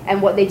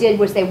 And what they did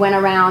was they went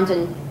around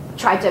and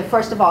tried to,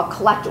 first of all,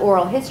 collect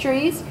oral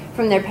histories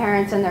from their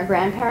parents and their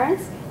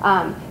grandparents,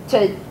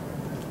 to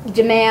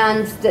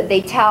demand that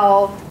they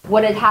tell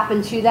what had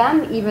happened to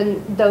them,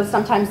 even though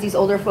sometimes these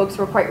older folks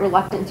were quite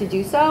reluctant to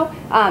do so.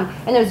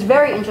 And it was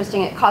very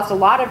interesting. It caused a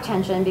lot of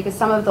tension because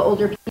some of the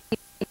older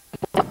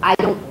people, I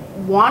don't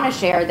want to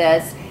share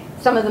this.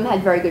 Some of them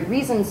had very good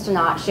reasons to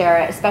not share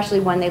it, especially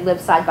when they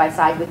lived side by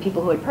side with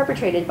people who had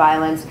perpetrated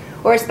violence,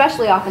 or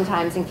especially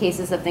oftentimes in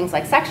cases of things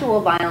like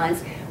sexual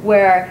violence,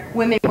 where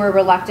women were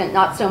reluctant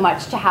not so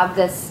much to have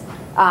this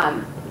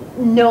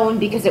known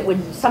because it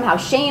would somehow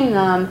shame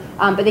them,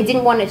 but they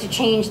didn't want it to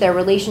change their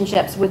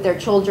relationships with their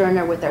children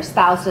or with their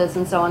spouses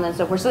and so on and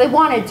so forth. So they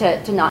wanted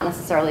to not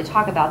necessarily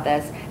talk about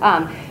this.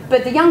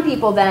 But the young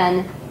people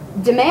then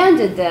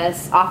demanded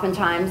this,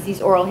 oftentimes,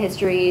 these oral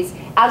histories,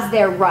 as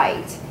their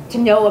right to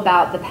know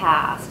about the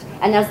past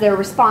and as their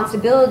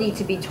responsibility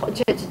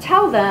to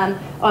tell them,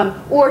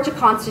 or to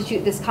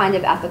constitute this kind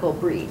of ethical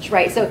breach,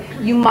 right? So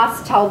you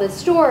must tell this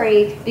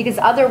story, because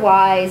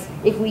otherwise,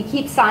 if we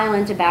keep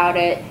silent about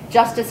it,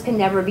 justice can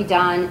never be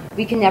done,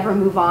 we can never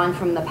move on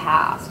from the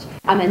past.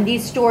 And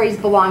these stories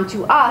belong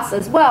to us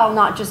as well,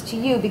 not just to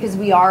you, because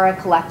we are a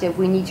collective.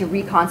 We need to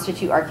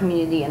reconstitute our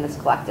community in this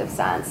collective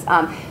sense.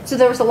 So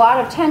there was a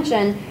lot of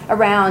tension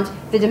around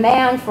the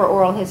demand for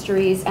oral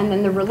histories and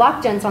then the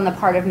reluctance on the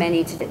part of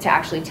many to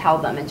actually tell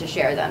them and to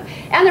share them.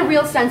 And a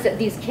real sense that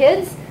these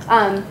kids,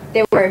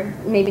 they were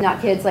maybe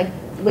not kids, like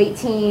late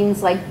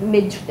teens, like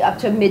up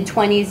to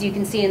mid-20s, you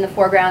can see in the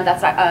foreground,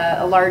 that's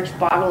a large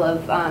bottle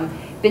of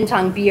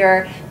Bintang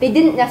beer. They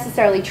didn't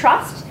necessarily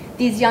trust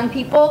these young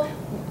people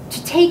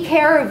to take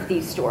care of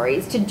these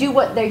stories, to do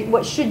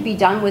what should be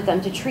done with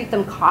them, to treat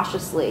them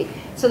cautiously.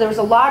 So there was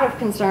a lot of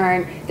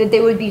concern that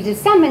they would be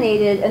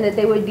disseminated and that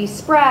they would be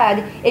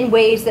spread in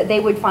ways that they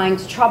would find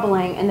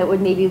troubling and that would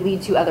maybe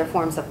lead to other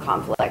forms of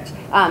conflict.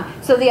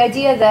 So the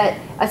idea that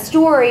a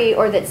story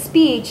or that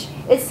speech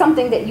is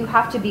something that you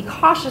have to be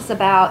cautious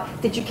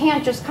about, that you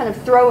can't just kind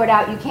of throw it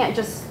out, you can't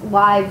just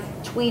live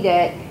tweet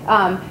it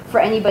for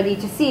anybody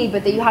to see,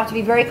 but that you have to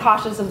be very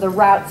cautious of the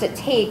routes it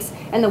takes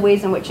and the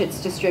ways in which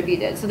it's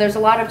distributed. So there's a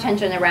lot of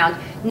tension around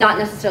not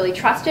necessarily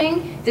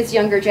trusting this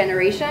younger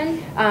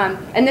generation.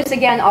 And this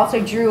again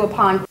also drew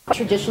upon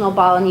traditional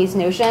Balinese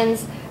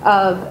notions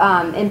of,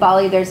 in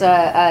Bali there's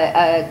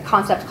a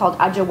concept called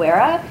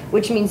ajawera,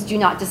 which means do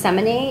not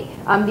disseminate.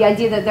 The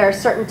idea that there are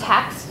certain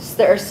texts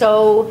that are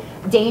so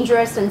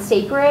dangerous and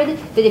sacred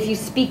that if you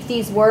speak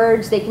these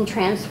words they can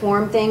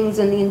transform things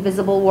in the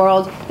invisible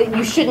world, that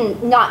you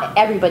shouldn't, not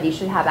everybody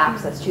should have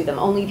access to them.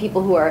 Only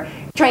people who are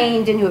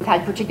trained and who have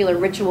had particular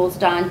rituals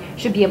done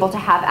should be able to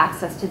have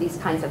access to these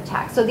kinds of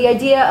texts. So the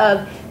idea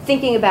of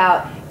thinking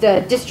about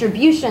the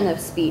distribution of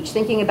speech,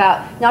 thinking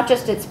about not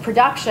just its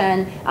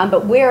production,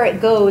 but where it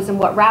goes and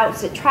what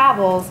routes it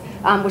travels,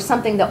 was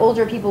something that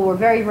older people were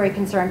very, very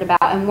concerned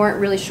about and weren't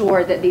really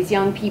sure that these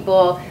young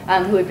people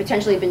who had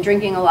potentially been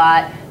drinking a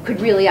lot could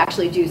really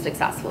actually do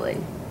successfully.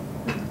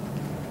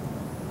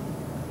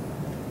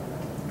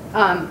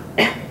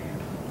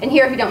 And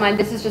here, if you don't mind,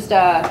 this is just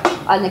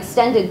an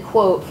extended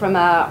quote from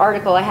an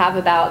article I have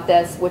about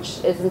this,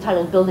 which is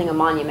entitled Building a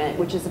Monument,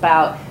 which is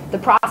about the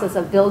process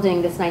of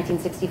building this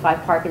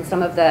 1965 park and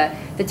some of the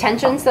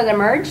tensions that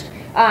emerged,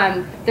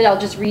 that I'll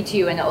just read to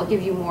you, and it'll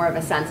give you more of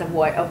a sense of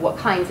what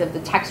kinds of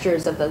the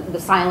textures of the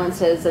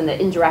silences and the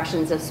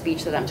indirections of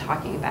speech that I'm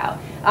talking about.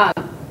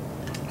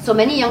 So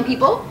many young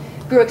people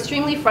grew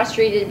extremely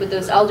frustrated with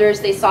those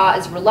elders they saw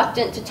as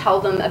reluctant to tell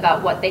them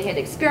about what they had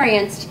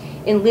experienced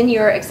in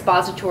linear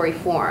expository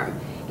form,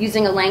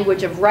 using a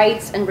language of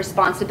rights and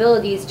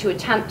responsibilities to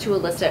attempt to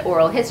elicit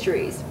oral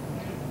histories.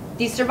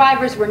 These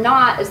survivors were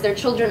not, as their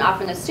children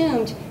often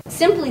assumed,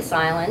 simply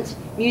silent,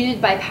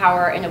 muted by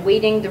power and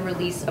awaiting the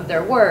release of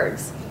their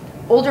words.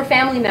 Older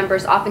family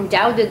members often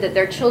doubted that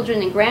their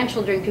children and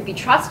grandchildren could be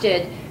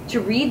trusted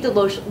to read the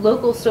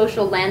local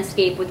social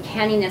landscape with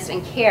canniness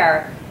and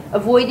care,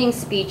 avoiding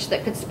speech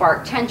that could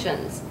spark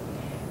tensions.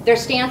 Their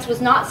stance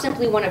was not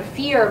simply one of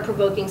fear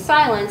provoking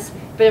silence,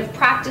 but of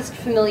practiced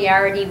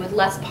familiarity with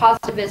less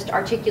positivist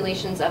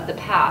articulations of the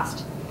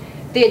past.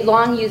 They had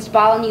long used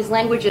Balinese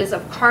languages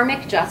of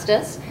karmic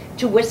justice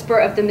to whisper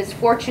of the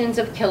misfortunes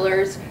of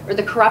killers or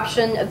the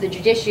corruption of the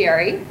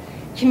judiciary,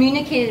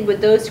 communicated with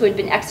those who had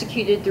been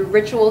executed through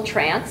ritual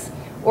trance,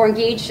 or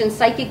engaged in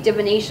psychic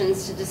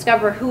divinations to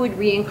discover who had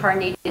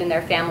reincarnated in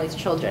their family's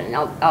children. And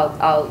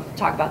I'll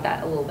talk about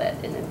that a little bit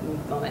in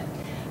a moment.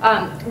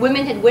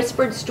 Women had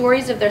whispered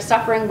stories of their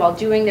suffering while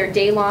doing their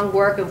day-long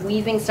work of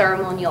weaving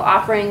ceremonial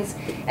offerings,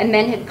 and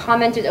men had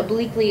commented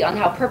obliquely on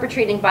how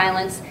perpetrating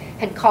violence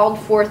had called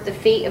forth the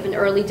fate of an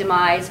early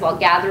demise while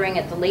gathering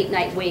at the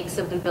late-night wakes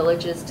of the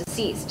village's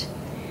deceased.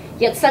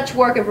 Yet such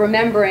work of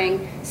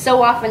remembering,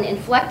 so often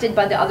inflected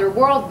by the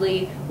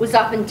otherworldly, was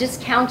often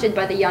discounted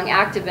by the young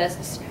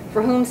activists,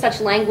 for whom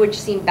such language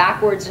seemed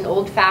backwards and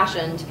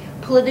old-fashioned,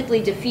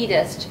 politically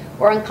defeatist,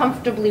 or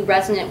uncomfortably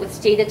resonant with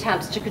state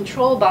attempts to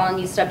control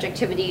Balinese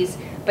subjectivities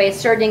by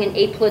asserting an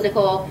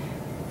apolitical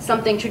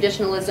something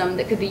traditionalism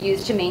that could be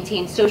used to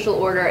maintain social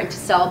order and to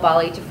sell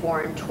Bali to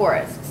foreign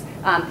tourists.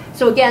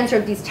 So again,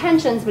 sort of these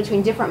tensions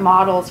between different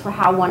models for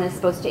how one is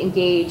supposed to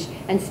engage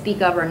and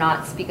speak of or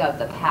not speak of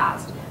the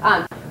past.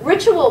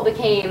 Ritual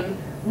became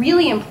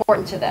really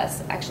important to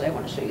this. Actually, I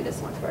want to show you this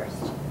one first.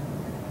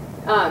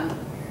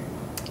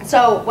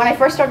 So when I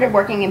first started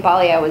working in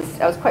Bali, I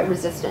was quite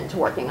resistant to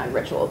working on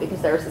ritual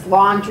because there was this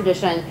long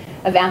tradition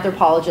of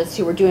anthropologists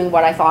who were doing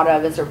what I thought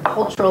of as a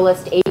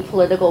culturalist,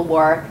 apolitical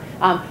work,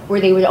 where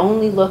they would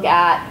only look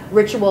at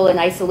ritual in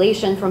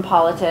isolation from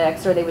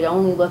politics, or they would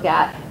only look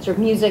at sort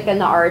of music and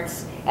the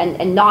arts,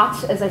 and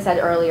not, as I said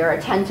earlier,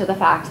 attend to the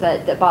fact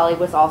that Bali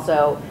was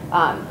also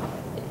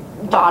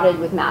dotted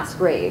with mass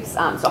graves.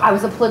 So I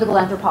was a political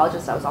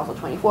anthropologist, I was also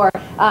 24, so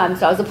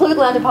I was a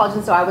political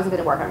anthropologist, so I wasn't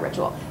going to work on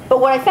ritual. But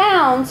what I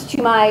found,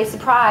 to my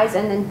surprise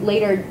and then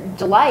later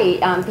delight,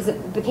 because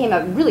it became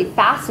a really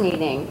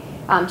fascinating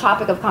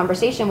topic of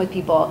conversation with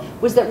people,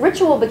 was that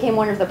ritual became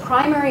one of the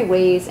primary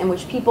ways in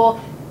which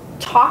people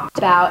talked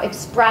about,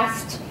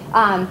 expressed,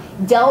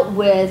 dealt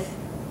with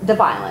the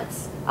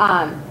violence.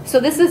 So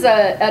this is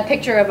a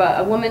picture of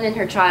a woman and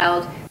her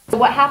child So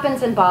what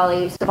happens in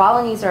Bali, so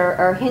Balinese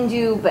are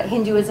Hindu, but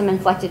Hinduism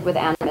inflected with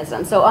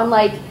animism. So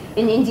unlike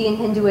in Indian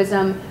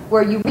Hinduism,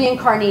 where you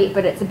reincarnate,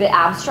 but it's a bit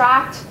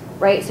abstract,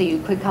 right? So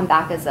you could come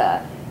back as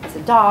a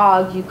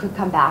dog, you could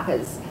come back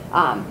as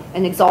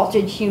an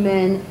exalted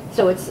human.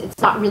 So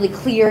it's not really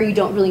clear, you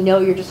don't really know,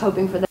 you're just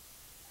hoping for the.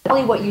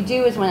 What you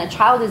do is when a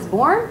child is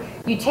born,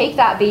 you take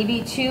that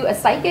baby to a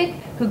psychic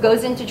who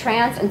goes into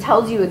trance and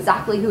tells you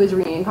exactly who is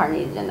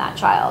reincarnated in that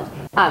child.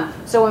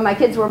 So when my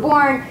kids were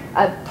born,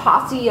 a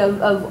posse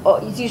of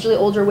it's usually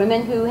older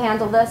women who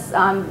handle this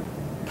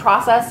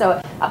process,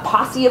 so a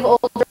posse of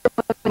older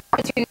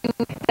women to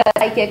the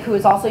psychic, who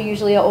is also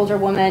usually an older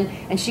woman,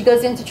 and she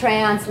goes into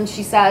trance and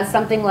she says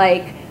something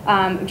like,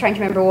 I'm trying to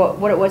remember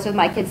what it was with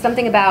my kids,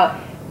 something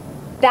about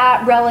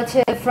that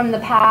relative from the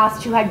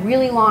past who had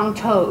really long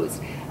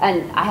toes.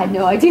 And I had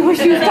no idea what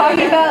she was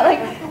talking about.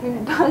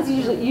 Like, dogs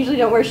usually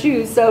don't wear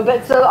shoes. So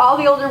all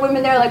the older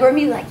women there, like, were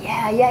me, like,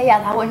 yeah,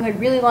 that one who had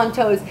really long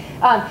toes.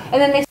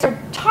 And then they sort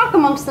of talk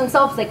amongst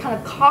themselves. They kind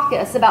of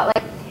caucus about,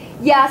 like,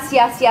 yes,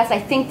 I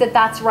think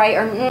that's right,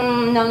 or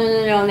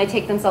no, and they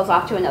take themselves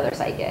off to another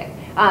psychic.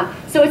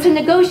 So it's a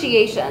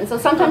negotiation. So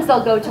sometimes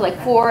they'll go to like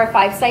 4 or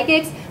 5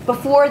 psychics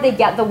before they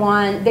get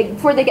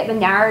before they get the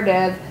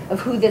narrative of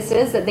who this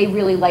is that they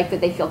really like,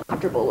 that they feel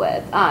comfortable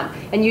with.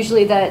 And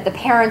usually the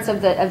parents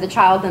of the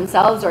child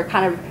themselves are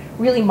kind of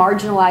really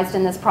marginalized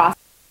in this process,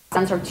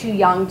 or too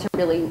young to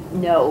really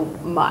know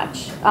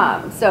much.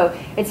 So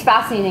it's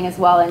fascinating as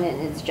well in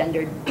its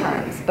gendered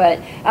terms. But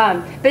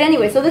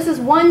anyway, so this is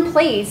one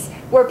place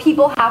where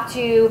people have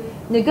to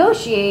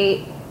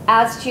negotiate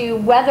as to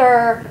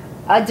whether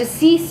a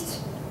deceased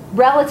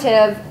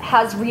relative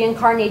has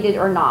reincarnated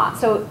or not.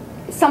 So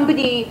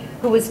somebody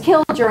who was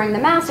killed during the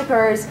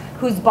massacres,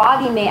 whose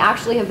body may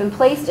actually have been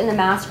placed in a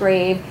mass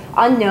grave,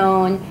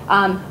 unknown,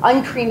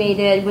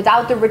 uncremated,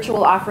 without the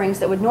ritual offerings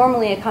that would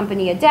normally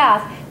accompany a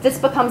death, this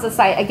becomes a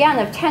site, again,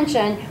 of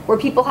tension, where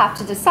people have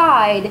to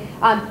decide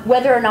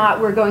whether or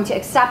not we're going to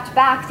accept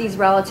back these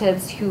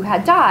relatives who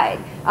had died.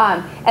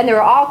 And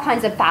there are all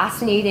kinds of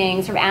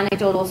fascinating sort of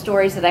anecdotal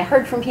stories that I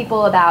heard from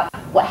people about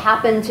what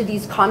happened to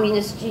these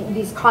communists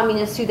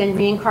who then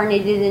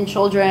reincarnated in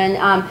children.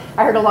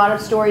 I heard a lot of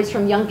stories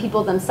from young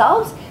people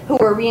themselves who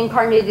were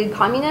reincarnated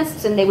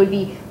communists, and they would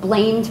be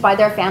blamed by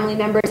their family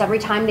members every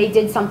time they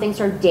did something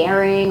sort of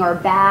daring or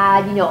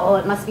bad. Oh,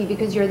 it must be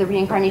because you're the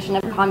reincarnation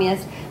of a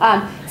communist.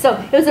 So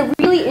it was a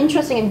really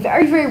interesting and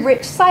very, very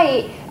rich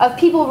site of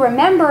people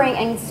remembering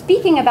and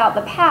speaking about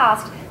the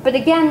past, but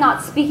again,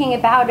 not speaking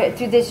about it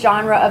through this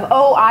genre of,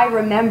 oh, I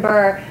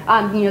remember,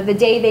 the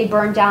day they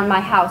burned down my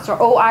house, or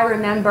oh, I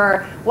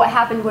remember what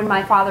happened when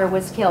my father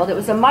was killed. It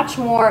was a much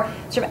more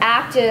sort of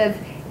active,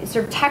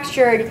 sort of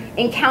textured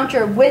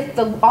encounter with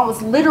the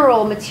almost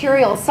literal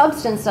material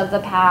substance of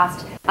the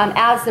past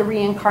as the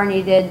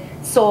reincarnated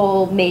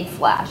soul made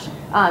flesh.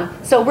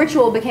 So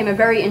ritual became a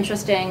very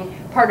interesting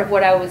part of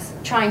what I was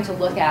trying to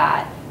look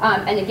at,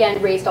 and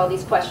again raised all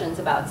these questions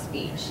about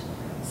speech.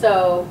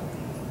 So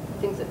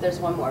I think that there's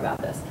one more about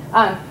this.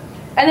 And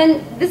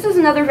then this is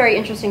another very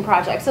interesting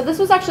project. So this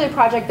was actually a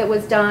project that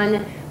was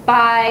done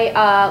by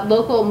a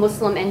local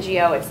Muslim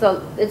NGO.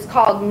 It's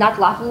called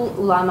Nahdlatul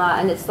Ulama,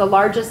 and it's the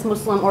largest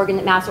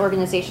Muslim mass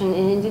organization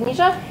in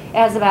Indonesia. It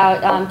has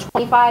about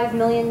 25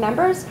 million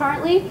members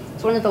currently.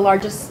 It's one of the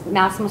largest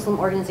mass Muslim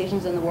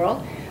organizations in the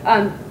world.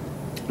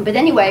 But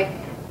anyway,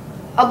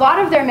 a lot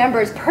of their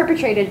members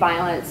perpetrated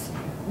violence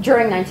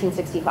during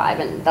 1965,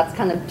 and that's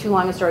kind of too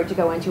long a story to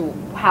go into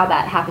how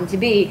that happened to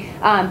be.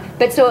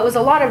 But so it was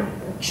a lot of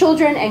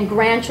children and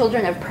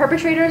grandchildren of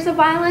perpetrators of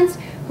violence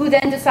who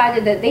then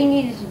decided that they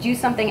needed to do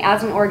something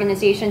as an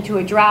organization to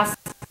address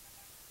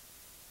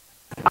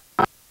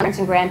what parents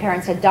and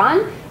grandparents had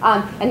done,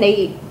 and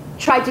they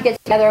tried to get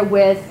together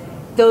with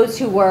those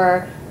who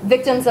were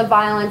victims of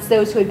violence,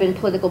 those who had been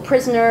political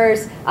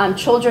prisoners,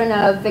 children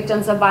of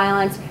victims of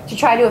violence, to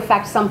try to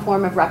effect some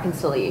form of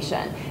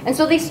reconciliation. And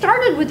so they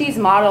started with these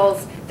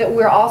models that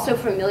we're also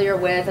familiar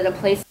with at a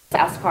place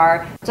like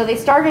Escar. So they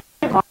started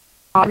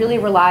really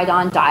relied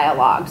on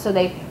dialogue. So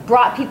they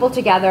brought people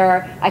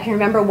together. I can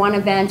remember one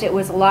event, it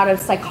was a lot of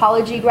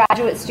psychology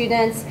graduate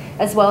students,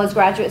 as well as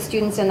graduate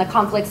students in the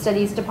conflict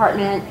studies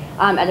department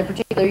at a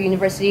particular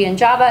university in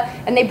Java.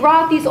 And they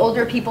brought these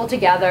older people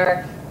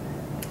together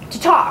to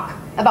talk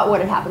about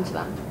what had happened to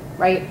them,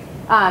 right?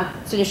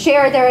 So to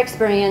share their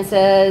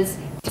experiences,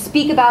 to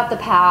speak about the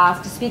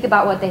past, to speak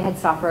about what they had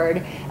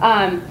suffered.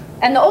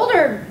 And the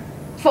older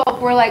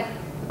folk were like,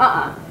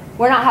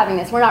 we're not having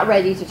this, we're not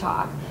ready to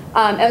talk.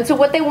 And so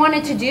what they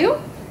wanted to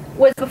do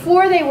was,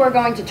 before they were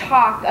going to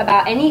talk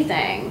about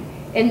anything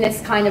in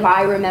this kind of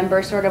I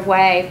remember sort of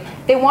way,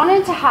 they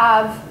wanted to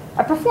have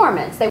a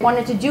performance. They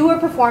wanted to do a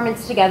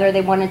performance together.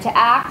 They wanted to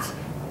act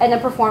in a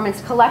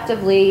performance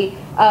collectively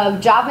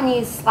of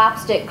Javanese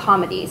slapstick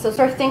comedy. So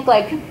sort of think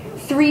like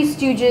Three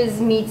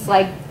Stooges meets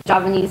like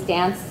Javanese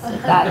dance,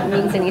 if that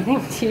means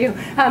anything to you,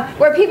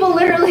 where people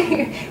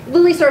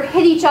literally sort of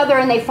hit each other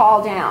and they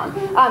fall down.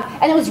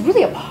 And it was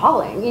really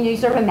appalling. You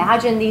sort of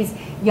imagine these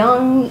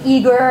young,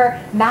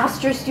 eager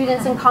master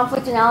students in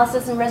conflict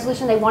analysis and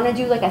resolution. They want to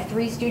do like a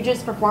Three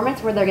Stooges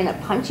performance where they're going to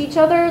punch each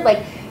other,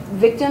 like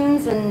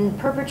victims and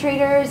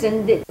perpetrators,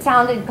 and it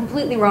sounded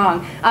completely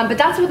wrong. But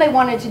that's what they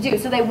wanted to do.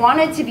 So they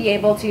wanted to be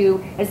able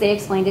to, as they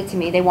explained it to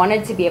me, they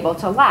wanted to be able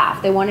to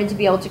laugh. They wanted to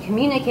be able to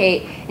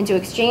communicate and to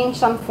exchange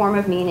some form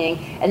of meaning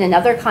in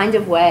another kind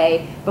of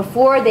way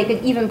before they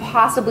could even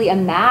possibly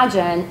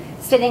imagine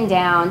sitting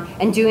down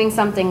and doing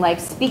something like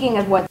speaking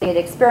of what they had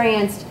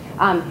experienced,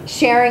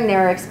 sharing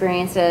their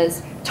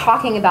experiences,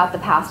 talking about the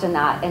past in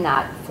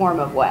that form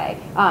of way.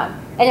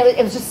 And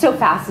it was just so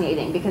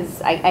fascinating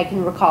because I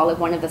can recall like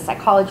one of the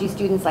psychology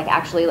students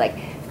actually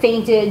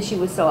fainted. She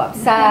was so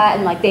upset,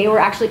 and they were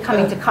actually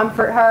coming to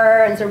comfort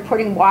her and sort of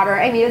putting water.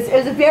 I mean, it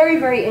was a very,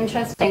 very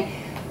interesting,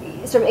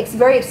 sort of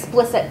very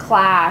explicit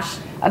clash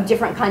of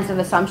different kinds of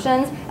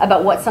assumptions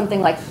about what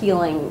something like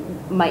healing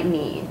might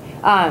mean.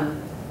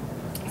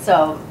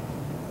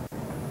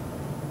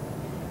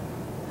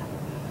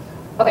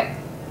 Okay,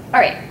 all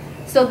right.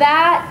 So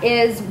that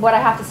is what I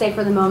have to say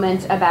for the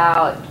moment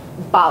about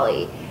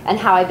Bali and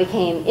how I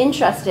became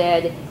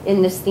interested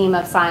in this theme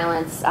of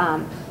silence,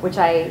 which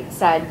I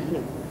said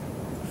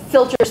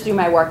filters through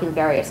my work in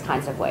various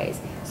kinds of ways.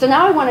 So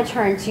now I want to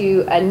turn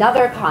to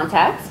another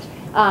context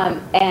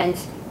and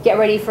get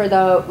ready for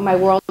my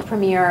world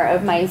premiere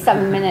of my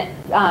 7-minute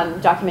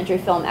documentary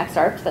film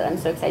excerpt that I'm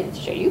so excited to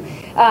show you.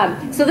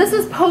 So this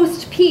is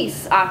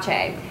post-peace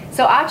Aceh.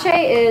 So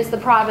Aceh is the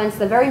province,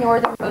 the very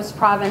northernmost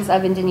province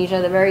of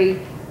Indonesia, the very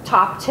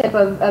top tip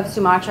of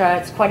Sumatra.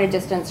 It's quite a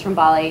distance from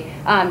Bali.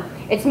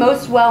 It's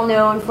most well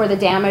known for the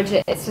damage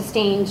it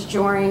sustained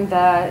during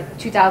the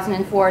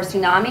 2004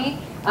 tsunami.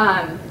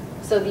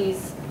 So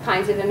these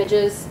kinds of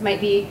images might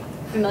be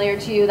familiar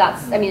to you.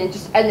 That's, I mean,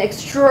 just an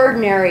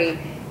extraordinary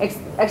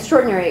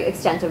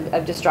extent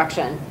of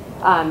destruction.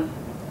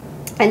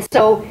 And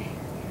so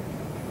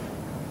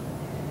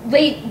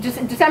late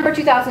December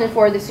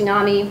 2004, the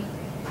tsunami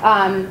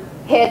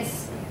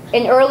hits.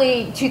 In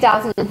early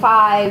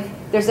 2005,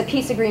 there's a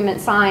peace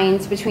agreement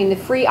signed between the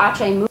Free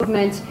Aceh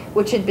movement,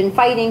 which had been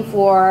fighting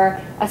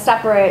for a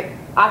separate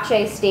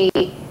Aceh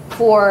state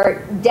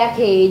for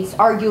decades,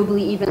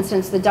 arguably even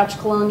since the Dutch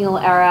colonial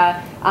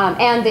era,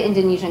 and the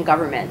Indonesian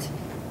government.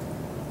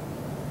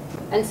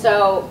 And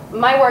so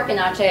my work in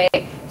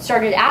Aceh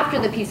started after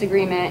the peace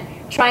agreement,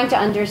 trying to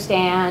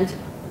understand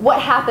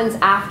what happens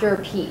after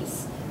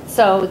peace.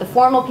 So the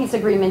formal peace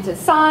agreement is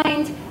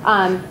signed.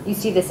 You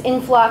see this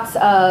influx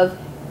of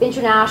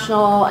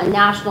international and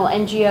national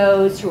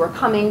NGOs who are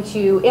coming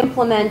to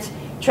implement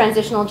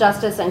transitional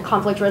justice and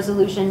conflict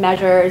resolution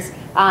measures.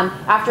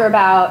 After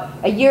about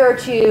a year or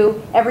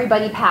two,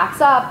 everybody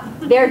packs up,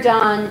 they're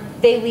done,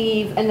 they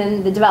leave, and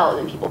then the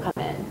development people come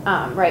in,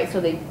 right?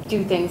 So they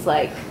do things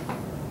like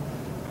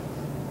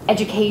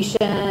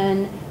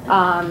education,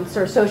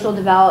 sort of social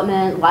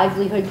development,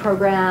 livelihood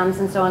programs,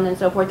 and so on and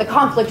so forth. The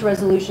conflict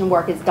resolution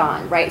work is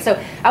done, right?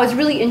 So I was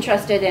really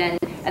interested in,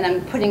 and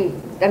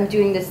I'm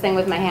doing this thing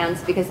with my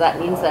hands because that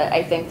means that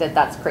I think that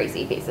that's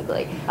crazy,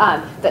 basically.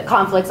 That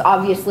conflicts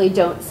obviously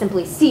don't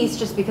simply cease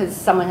just because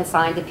someone has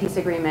signed a peace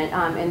agreement,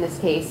 in this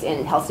case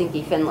in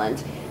Helsinki,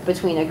 Finland,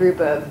 between a group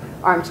of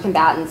armed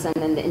combatants and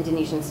then the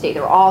Indonesian state.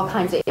 There were all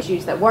kinds of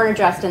issues that weren't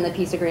addressed in the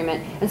peace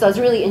agreement, and so I was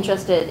really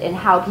interested in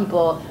how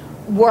people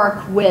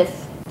work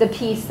with the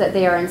peace that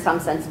they are in some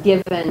sense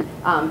given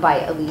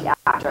by elite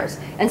actors.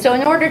 And so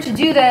in order to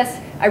do this,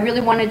 I really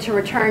wanted to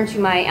return to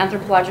my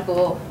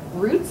anthropological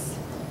roots.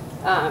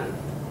 I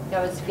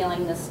was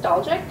feeling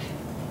nostalgic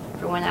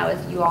for when I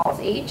was you all's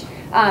age.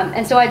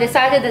 And so I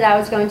decided that I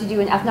was going to do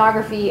an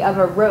ethnography of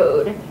a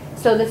road.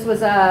 So this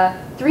was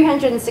a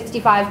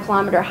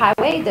 365-kilometer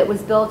highway that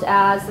was built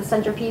as the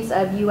centerpiece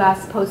of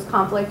US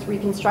post-conflict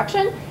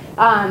reconstruction.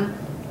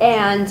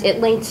 And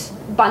it linked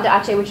Banda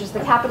Aceh, which is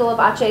the capital of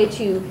Aceh,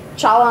 to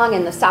Chalang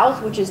in the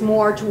south, which is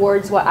more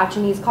towards what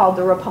Acehnese called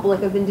the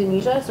Republic of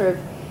Indonesia, sort of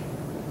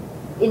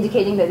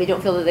indicating that they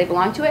don't feel that they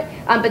belong to it.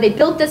 But they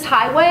built this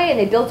highway, and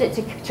they built it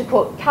to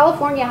quote,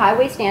 California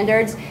highway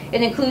standards.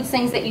 It includes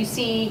things that you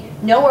see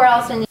nowhere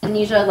else in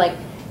Indonesia, like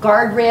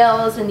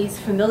guardrails and these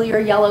familiar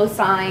yellow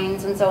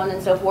signs and so on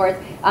and so forth.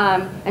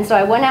 And so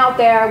I went out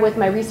there with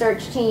my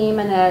research team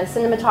and a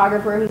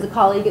cinematographer who's a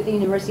colleague at the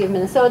University of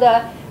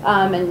Minnesota,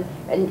 and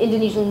an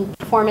Indonesian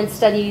performance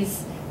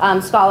studies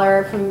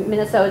scholar from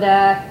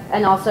Minnesota,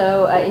 and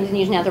also an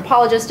Indonesian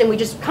anthropologist, and we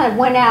just kind of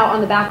went out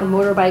on the back of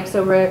motorbikes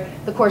over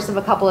the course of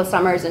a couple of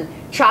summers and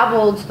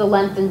traveled the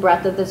length and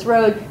breadth of this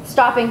road,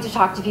 stopping to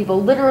talk to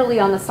people literally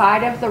on the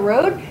side of the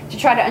road to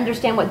try to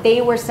understand what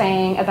they were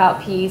saying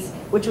about peace,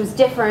 which was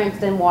different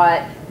than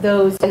what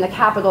those in the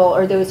capital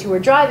or those who were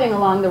driving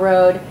along the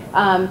road.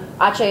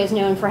 Aceh is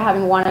known for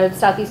having one of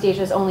Southeast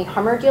Asia's only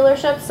Hummer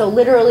dealerships, so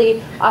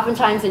literally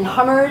oftentimes in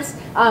Hummers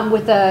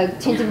with the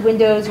tinted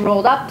windows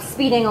rolled up,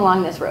 speeding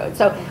along this road.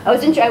 So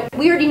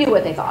we already knew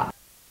what they thought.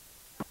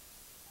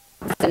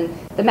 And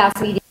the mass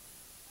media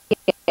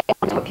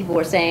what people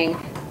were saying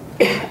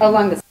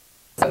along the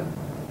road.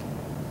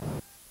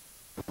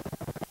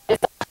 I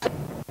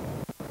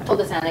told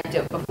this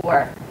anecdote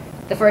before.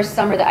 The first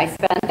summer that I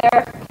spent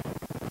there,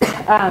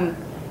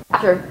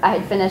 after I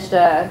had finished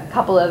a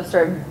couple of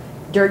sort of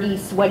dirty,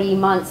 sweaty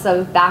months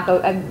of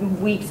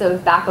weeks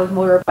of back of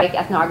motorbike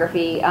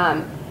ethnography,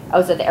 I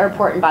was at the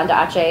airport in Banda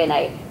Aceh, and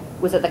I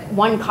was at the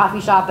one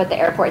coffee shop at the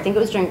airport. I think it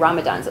was during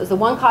Ramadan. So it was the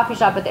one coffee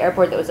shop at the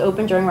airport that was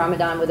open during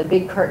Ramadan with a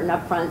big curtain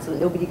up front so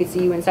nobody could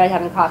see you inside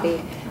having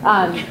coffee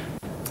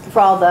for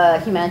all the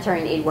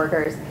humanitarian aid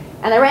workers.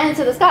 And I ran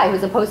into this guy who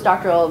was a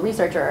postdoctoral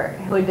researcher,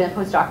 who had been a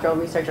postdoctoral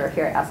researcher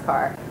here at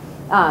SCAR.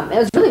 It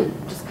was really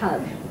just kind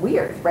of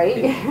weird,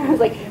 right? I was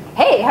like,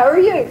 hey, how are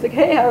you? He's like,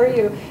 hey, how are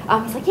you?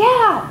 He's like,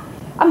 yeah,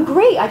 I'm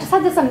great. I just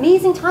had this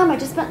amazing time. I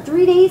just spent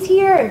 3 days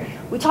here,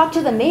 and we talked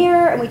to the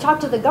mayor, and we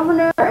talked to the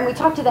governor, and we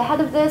talked to the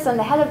head of this and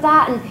the head of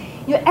that, and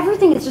you know,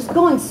 everything is just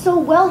going so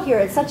well here.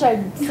 It's such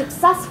a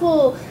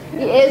successful.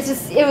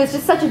 It was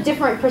just such a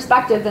different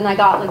perspective than I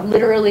got like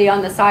literally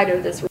on the side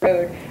of this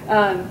road.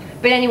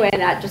 But anyway,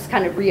 that just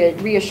kind of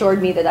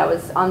reassured me that I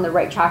was on the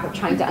right track of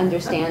trying to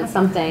understand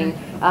something.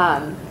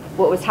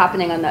 What was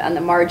happening on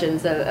the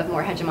margins of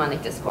more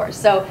hegemonic discourse.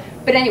 So,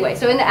 but anyway,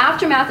 so in the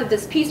aftermath of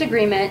this peace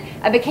agreement,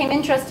 I became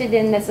interested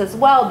in this as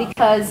well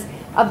because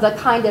of the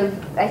kind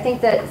of, I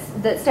think that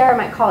Sarah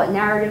might call it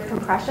narrative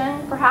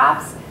compression,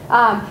 perhaps,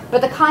 but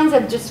the kinds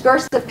of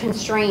discursive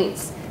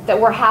constraints that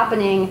were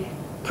happening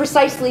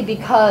precisely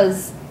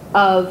because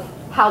of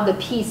how the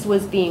peace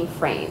was being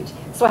framed.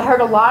 So I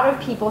heard a lot of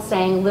people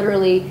saying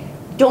literally,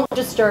 don't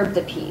disturb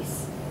the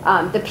peace.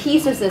 The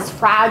peace is this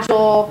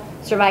fragile,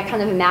 sort of, I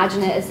kind of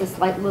imagine it as this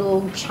like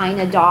little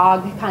China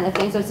dog kind of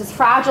thing. So it's this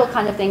fragile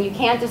kind of thing. You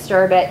can't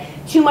disturb it.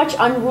 Too much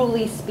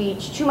unruly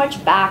speech, too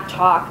much back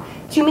talk,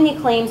 too many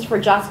claims for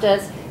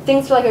justice,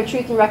 things like a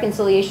Truth and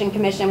Reconciliation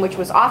Commission, which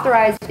was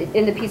authorized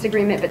in the peace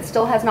agreement but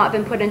still has not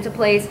been put into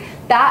place.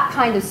 That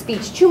kind of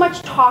speech, too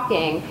much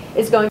talking,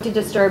 is going to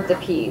disturb the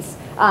peace.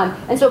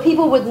 And so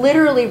people would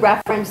literally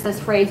reference this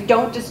phrase,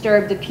 don't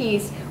disturb the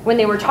peace, when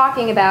they were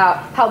talking about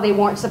how they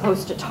weren't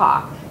supposed to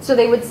talk. So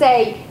they would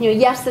say, you know,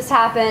 yes, this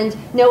happened.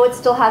 No, it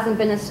still hasn't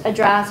been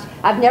addressed.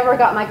 I've never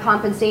got my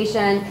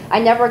compensation. I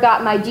never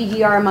got my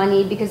DDR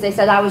money because they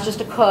said I was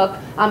just a cook.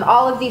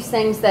 All of these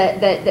things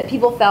that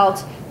people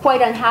felt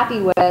quite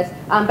unhappy with,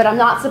 but I'm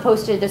not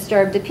supposed to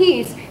disturb the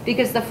peace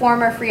because the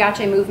former Free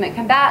Aceh movement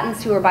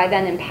combatants, who were by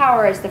then in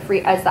power as the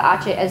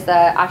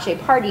Aceh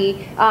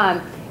Party,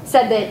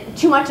 said that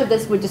too much of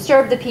this would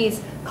disturb the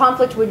peace,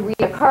 conflict would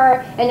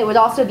reoccur, and it would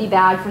also be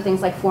bad for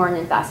things like foreign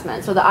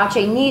investment. So the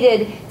Aceh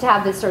needed to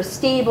have this sort of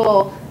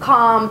stable,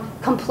 calm,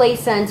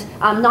 complacent,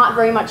 not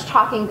very much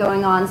talking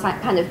going on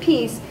kind of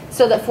peace,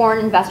 so that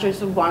foreign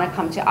investors would want to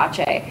come to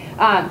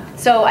Aceh.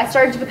 So I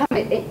started to become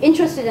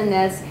interested in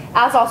this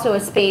as also a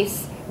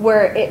space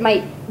where it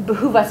might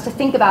behoove us to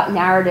think about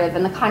narrative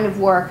and the kind of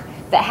work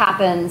that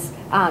happens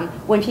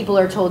when people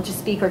are told to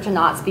speak or to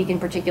not speak in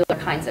particular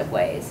kinds of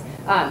ways.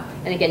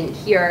 And again,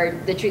 here,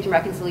 the Truth and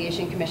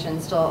Reconciliation Commission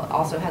still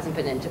also hasn't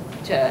been in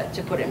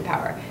to put it in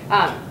power.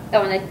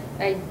 And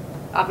I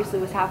obviously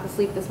was half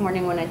asleep this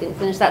morning when I didn't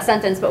finish that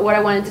sentence, but what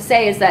I wanted to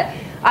say is that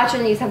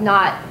Acehnese have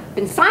not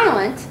been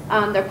silent.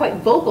 They're quite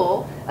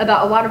vocal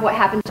about a lot of what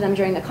happened to them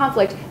during the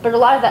conflict, but a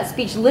lot of that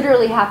speech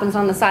literally happens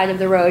on the side of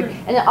the road.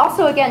 And it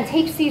also, again,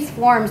 takes these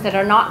forms that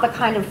are not the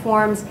kind of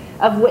forms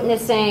of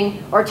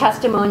witnessing or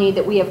testimony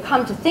that we have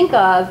come to think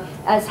of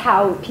as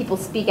how people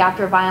speak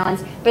after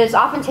violence, but it's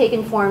often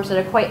taken forms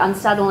that are quite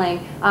unsettling,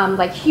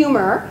 like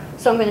humor.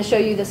 So I'm going to show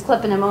you this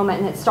clip in a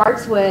moment, and it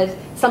starts with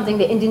something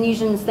that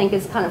Indonesians think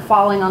is kind of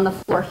falling on the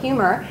floor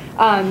humor.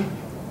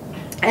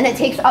 And it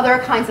takes other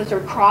kinds of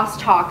sort of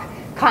crosstalk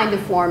kind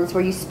of forms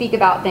where you speak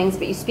about things,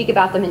 but you speak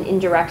about them in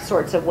indirect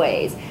sorts of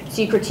ways.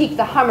 So you critique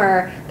the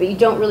Hummer, but you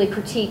don't really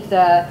critique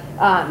the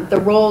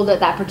role that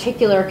that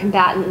particular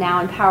combatant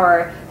now in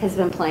power has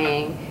been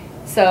playing.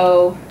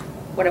 So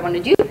what I want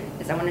to do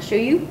is I want to show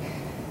you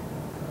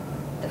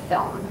the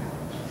film.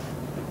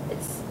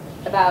 It's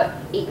about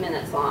 8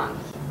 minutes long.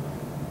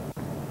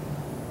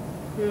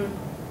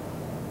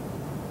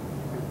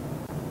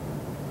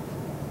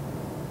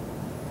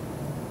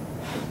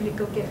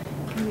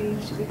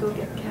 Should we go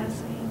get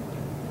Cassie?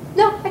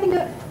 No, I can do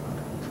it.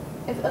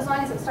 As long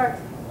as it starts.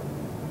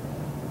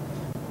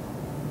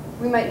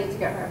 We might need to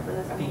get her for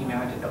this. I think you may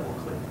have to double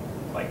click,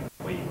 like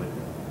the way you would.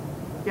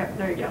 Yep,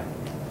 there you go.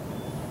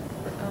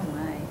 Oh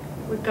my.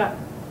 We've got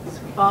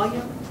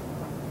volume.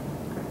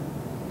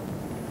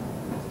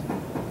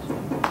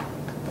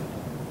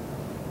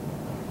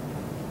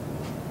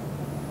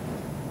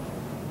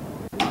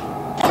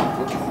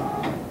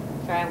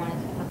 Sorry, I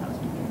thought that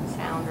was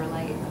sound or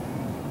light.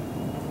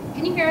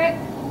 Can you hear it?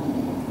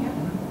 Yeah.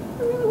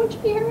 I really want you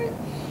to hear it.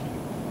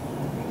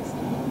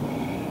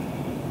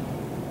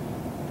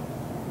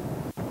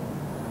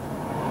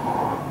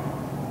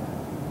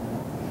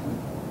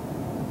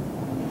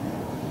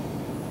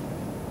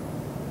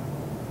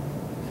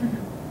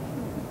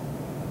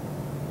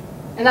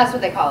 And that's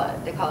what they call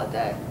it. They call it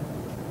the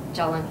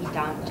Jalan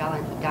Hitam,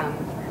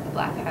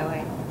 Black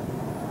Highway.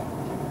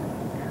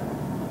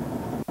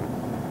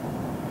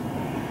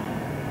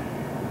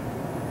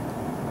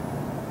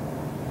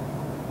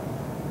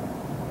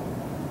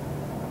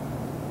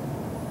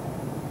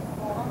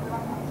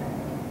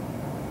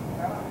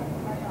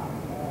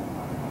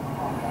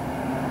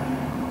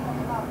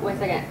 Wait a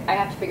second, I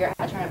have to figure out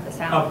how to turn up the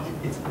sound. Oh,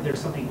 there's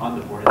something on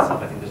the board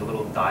itself. I think there's a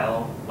little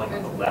dial, like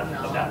on the left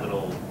of that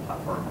little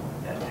platform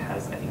that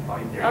has, I think,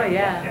 volume. There you Oh, go.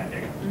 yeah. Yeah,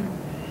 there you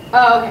go.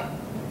 Oh, okay.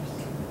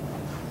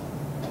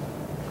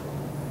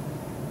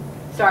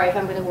 Sorry, if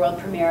I'm going to world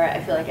premiere it, I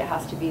feel like it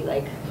has to be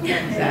like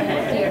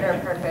theater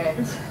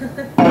perfect.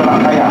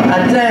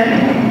 Aceh,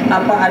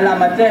 apa alam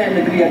Aceh,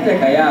 negeri Aceh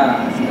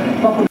kaya.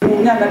 Sebab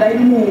penduduknya nggak ada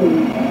ilmu.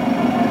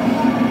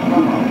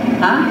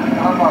 Hah?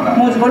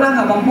 Mau sekolah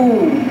nggak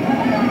mampu.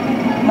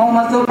 Mau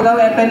masuk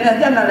pegawai PNS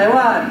aja nggak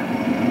lewat.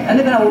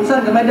 Ini kena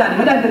urusan ke Medan.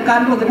 Medan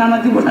dekat tu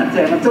dengan maju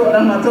Aceh.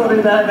 Masuk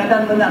dari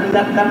Medan banyak di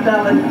Jakarta.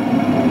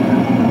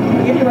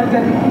 Begini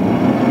macam.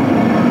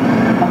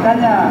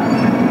 Makanya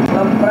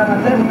kalau perang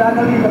Aceh mudah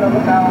kali kalau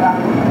kita orang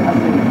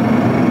asing.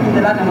 Itu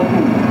jalan yang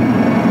betul.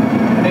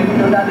 Ini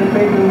kita dah DP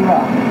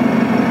murah.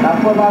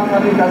 Apa mau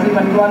kali kasih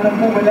bantuan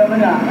lembu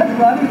banyak-banyak.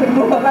 Sekali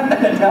kedua kan tak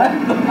ada jalan.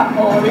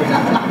 Oh,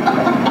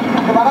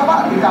 Kemana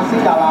Pak? Dikasih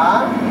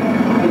jalan.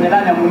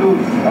 jalan yang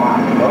mulus.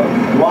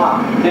 Wah.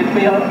 DP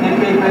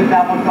kereta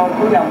motor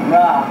itu yang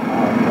murah.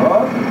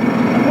 Terus?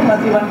 Itu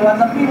kasih bantuan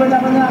sapi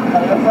banyak-banyak.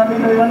 Kalau sapi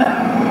dari mana?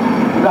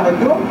 Udah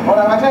itu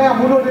orang Aceh yang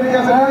bunuh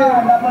dirinya sendiri.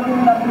 Tidak perlu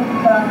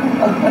perang.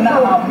 Kena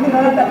apa?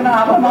 Tak kena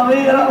apa mawi.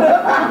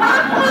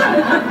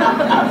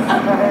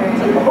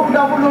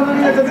 Udah bunuh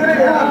dirinya sendiri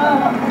ya.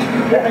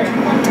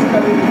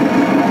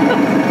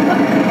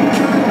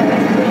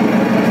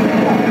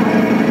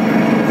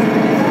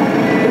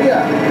 Ini ya?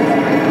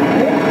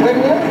 Ini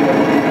webnya?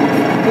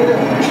 Ini.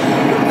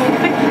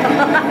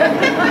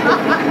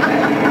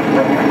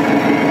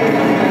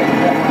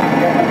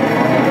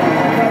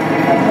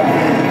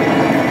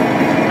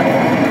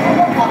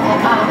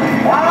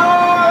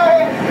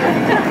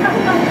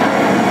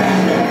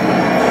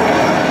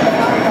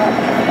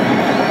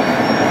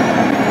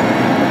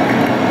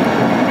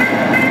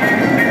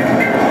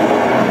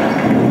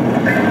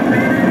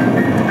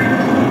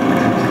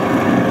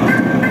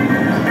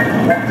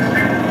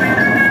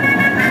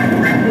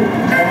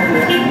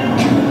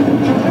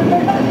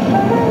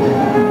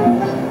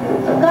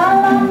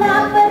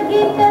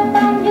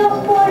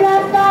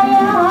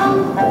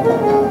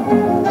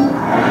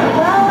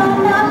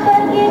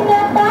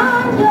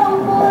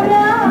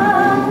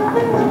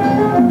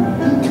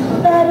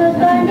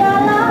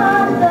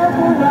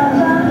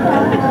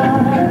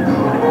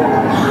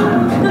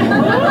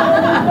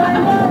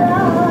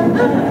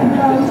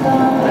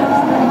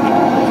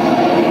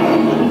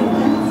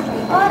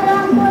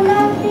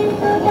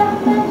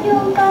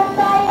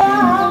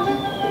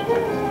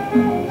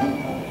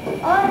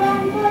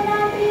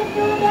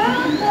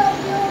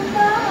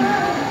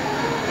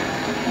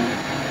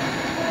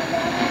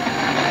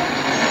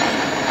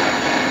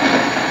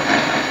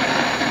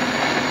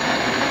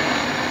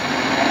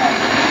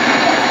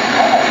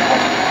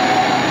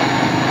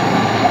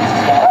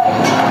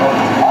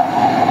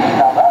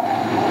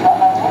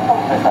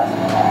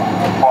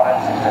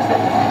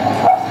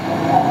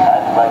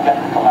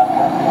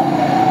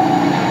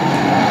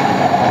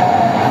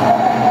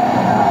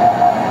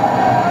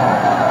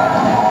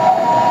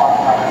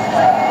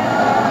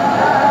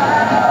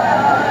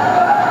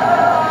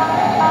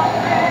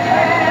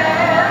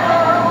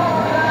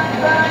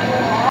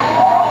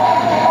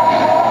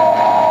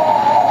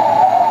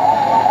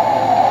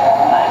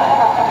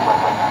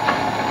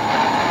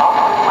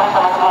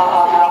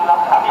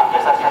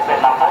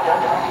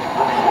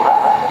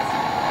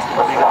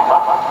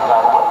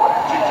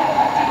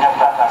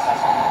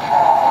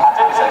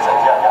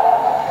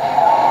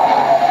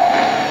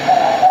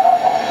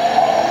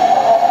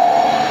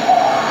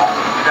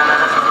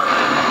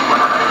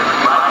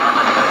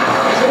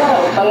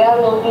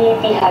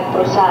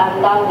 Perusahaan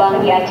tambang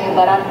di Aceh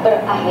Barat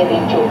berakhir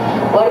ricuh.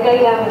 Warga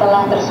yang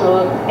telah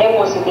tersulut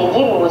emosi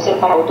tinggi mengusir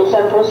para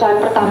utusan perusahaan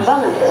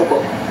pertambangan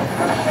tersebut.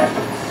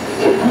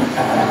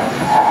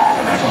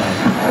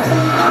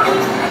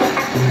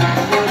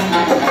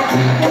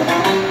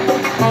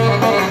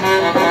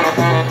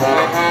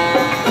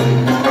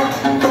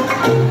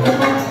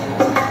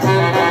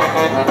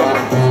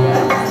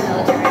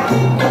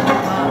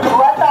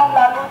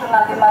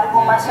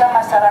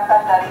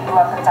 Masyarakat dari 2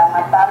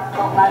 kecamatan,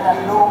 Tonga dan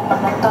Luhung,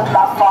 menuntut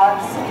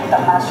Lafarge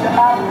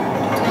Internasional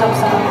ditutup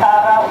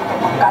sementara untuk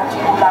mengkaji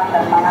ulang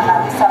dan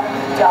menganalisa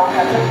lebih jauh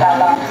dan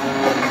mendalam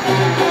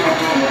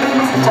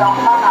sejauh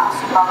mana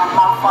sumbangan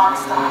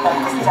Lafarge terhadap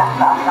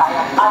kesejahteraan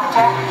rakyat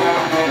Aceh.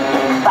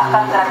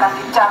 Bahkan gerakan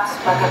dicap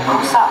sebagai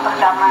perusak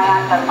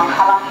perdamaian dan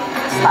menghalangi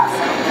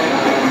investasi.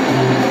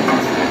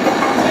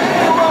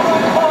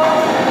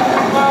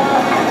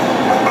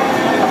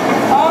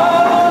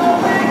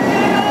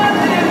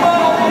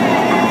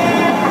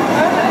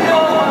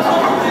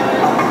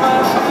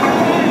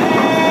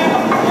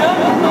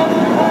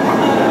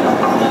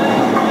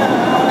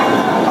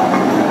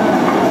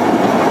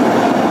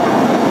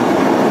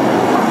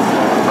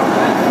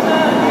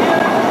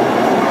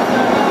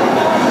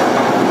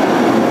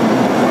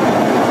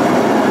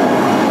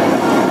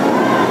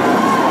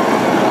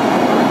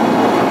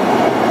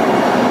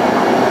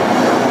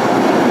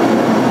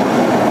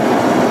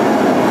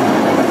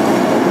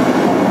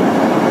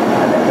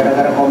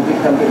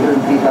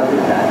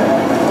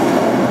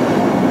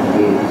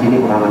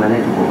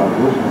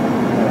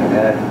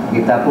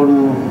 kita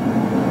pun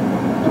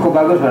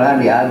cukup bagus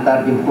malahan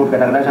diantar jemput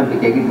kadang-kadang sampai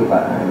kayak gitu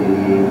Pak.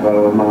 Jadi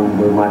kalau memang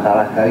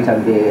bermasalah sekali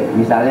sampai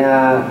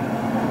misalnya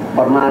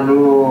pernah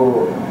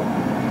dulu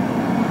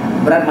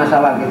berat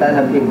masalah kita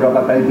sampai berapa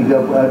kali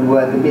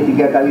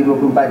 3 kali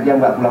 24 jam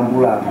nggak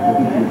pulang-pulang.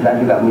 Jadi kita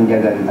juga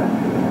menjaga kita.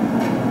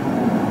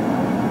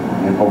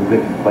 Yang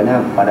konflik pokoknya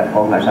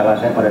kalau nggak salah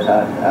saya pada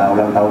saat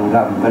ulang tahun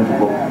GAM kan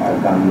cukup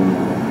kami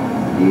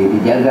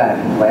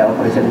dijaga supaya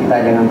operation kita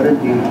jangan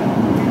berhenti.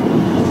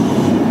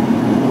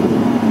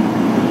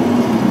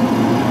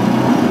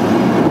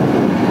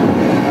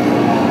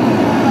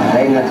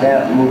 Saya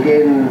ingat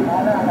mungkin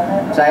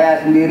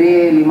saya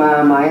sendiri 5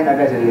 mayat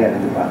ada saya lihat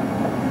itu Pak.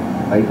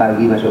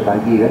 Pagi-pagi masuk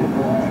pagi kan.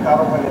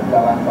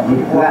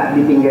 Nggak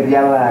di pinggir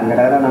jalan,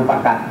 kadang-kadang nampak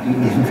kaki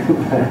gitu.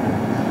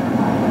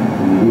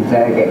 Jadi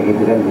saya kayak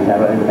gitu kan,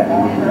 misalnya dekat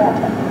ini.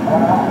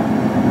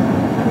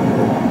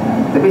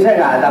 Tapi saya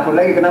nggak takut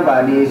lagi,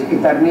 kenapa? Di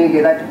sekitar ini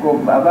kita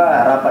cukup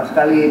rapat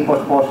sekali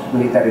pos-pos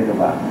militer itu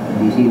Pak.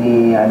 Di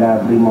sini ada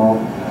Brimob,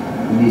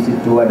 di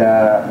situ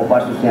ada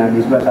Kopassusnya,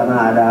 di sebelah sana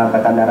ada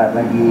Angkatan Darat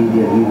lagi,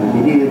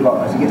 jadi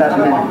kok sekitar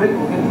sebenarnya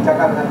mungkin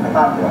dijaga dengan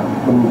ketat ya.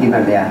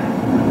 Kemungkinan ya.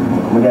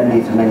 Kemudian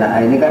di Semena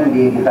ini kan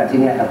di dekat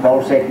sini ada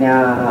polseknya,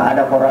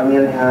 ada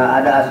koramilnya,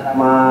 ada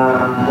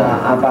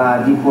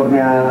asrama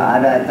jipurnya,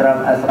 ada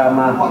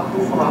asrama. Waktu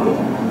tsunami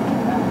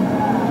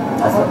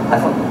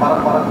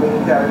para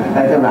militer ini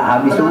Itu nggak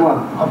habis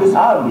semua.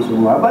 Habis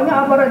semua. Banyak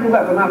aparat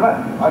juga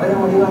kenapa? Ada yang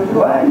meninggal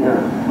juga. Banyak.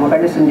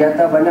 Makanya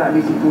senjata banyak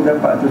di situ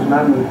dapat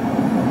tsunami.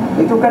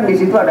 Itu kan di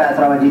situ ada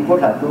asrama jipur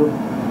satu.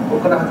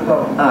 Kena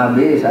juga.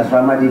 Habis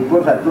asrama jipur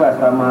satu,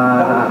 asrama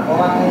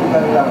Orang ini juga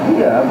hilang.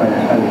 iya banyak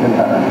sekali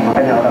tentara.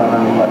 Makanya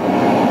orang-orang luar.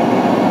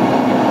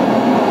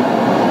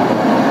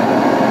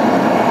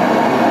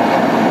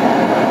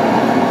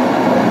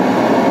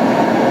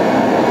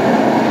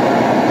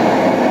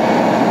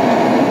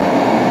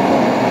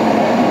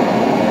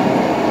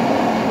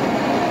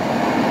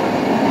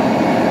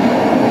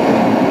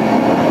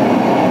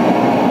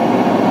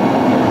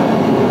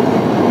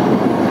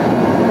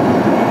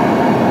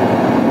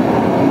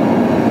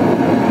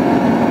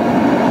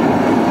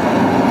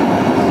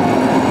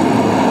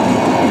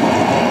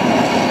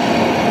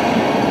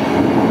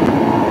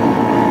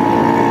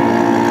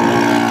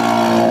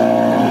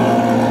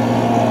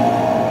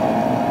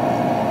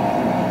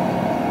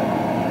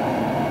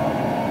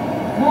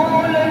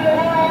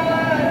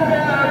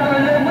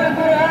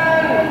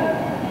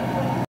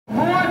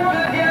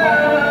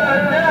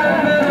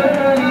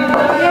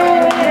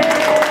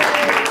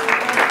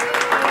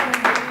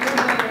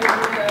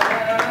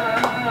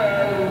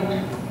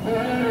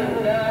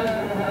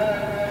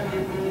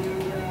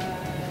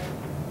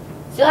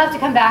 You'll have to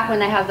come back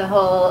when I have the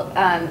whole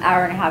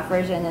hour-and-a-half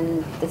version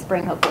in the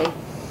spring, hopefully.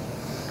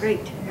 Great,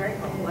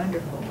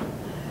 wonderful.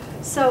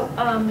 So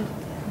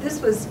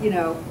this was,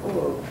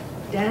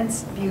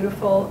 dense,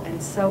 beautiful, and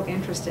so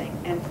interesting.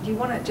 And do you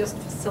want to just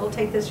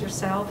facilitate this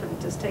yourself and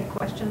just take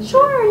questions?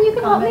 Sure, you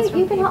can help me. Comments from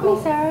You can help me,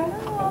 people? Sarah.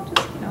 No, I'll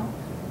just,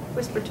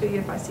 whisper to you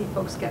if I see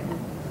folks getting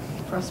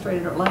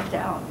frustrated or left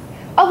out.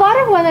 A lot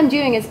of what I'm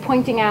doing is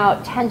pointing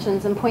out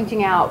tensions and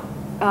pointing out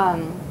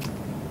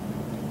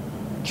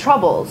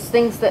troubles,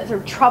 things that sort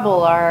of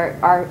trouble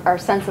our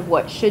sense of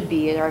what should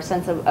be, and our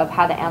sense of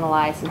how to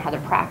analyze and how to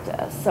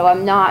practice. So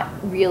I'm not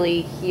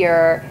really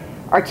here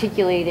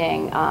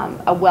articulating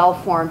a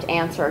well-formed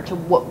answer to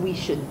what we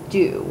should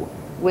do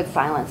with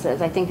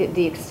silences. I think that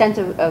the extent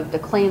of the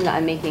claim that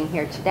I'm making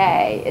here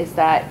today is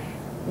that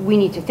we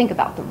need to think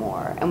about them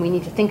more, and we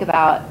need to think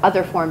about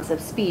other forms of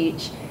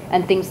speech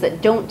and things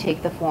that don't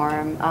take the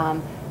form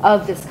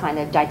of this kind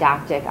of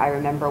didactic, I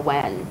remember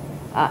when,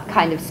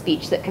 kind of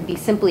speech that could be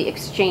simply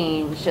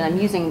exchanged. And I'm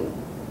using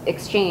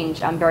exchange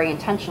very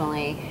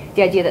intentionally,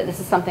 the idea that this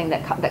is something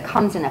that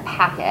comes in a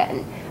packet,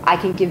 and I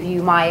can give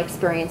you my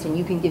experience and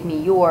you can give me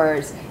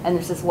yours, and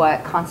this is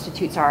what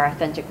constitutes our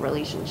authentic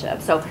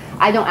relationship. So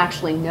I don't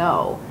actually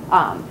know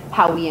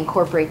how we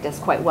incorporate this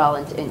quite well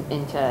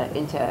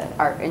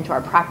into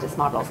our practice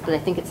models, but I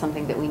think it's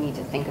something that we need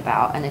to think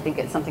about, and I think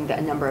it's something that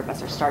a number of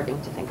us are starting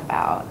to think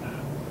about.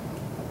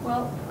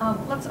 Well,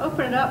 let's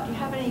open it up. Do you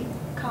have any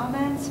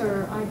comments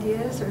or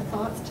ideas or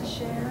thoughts to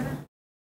share?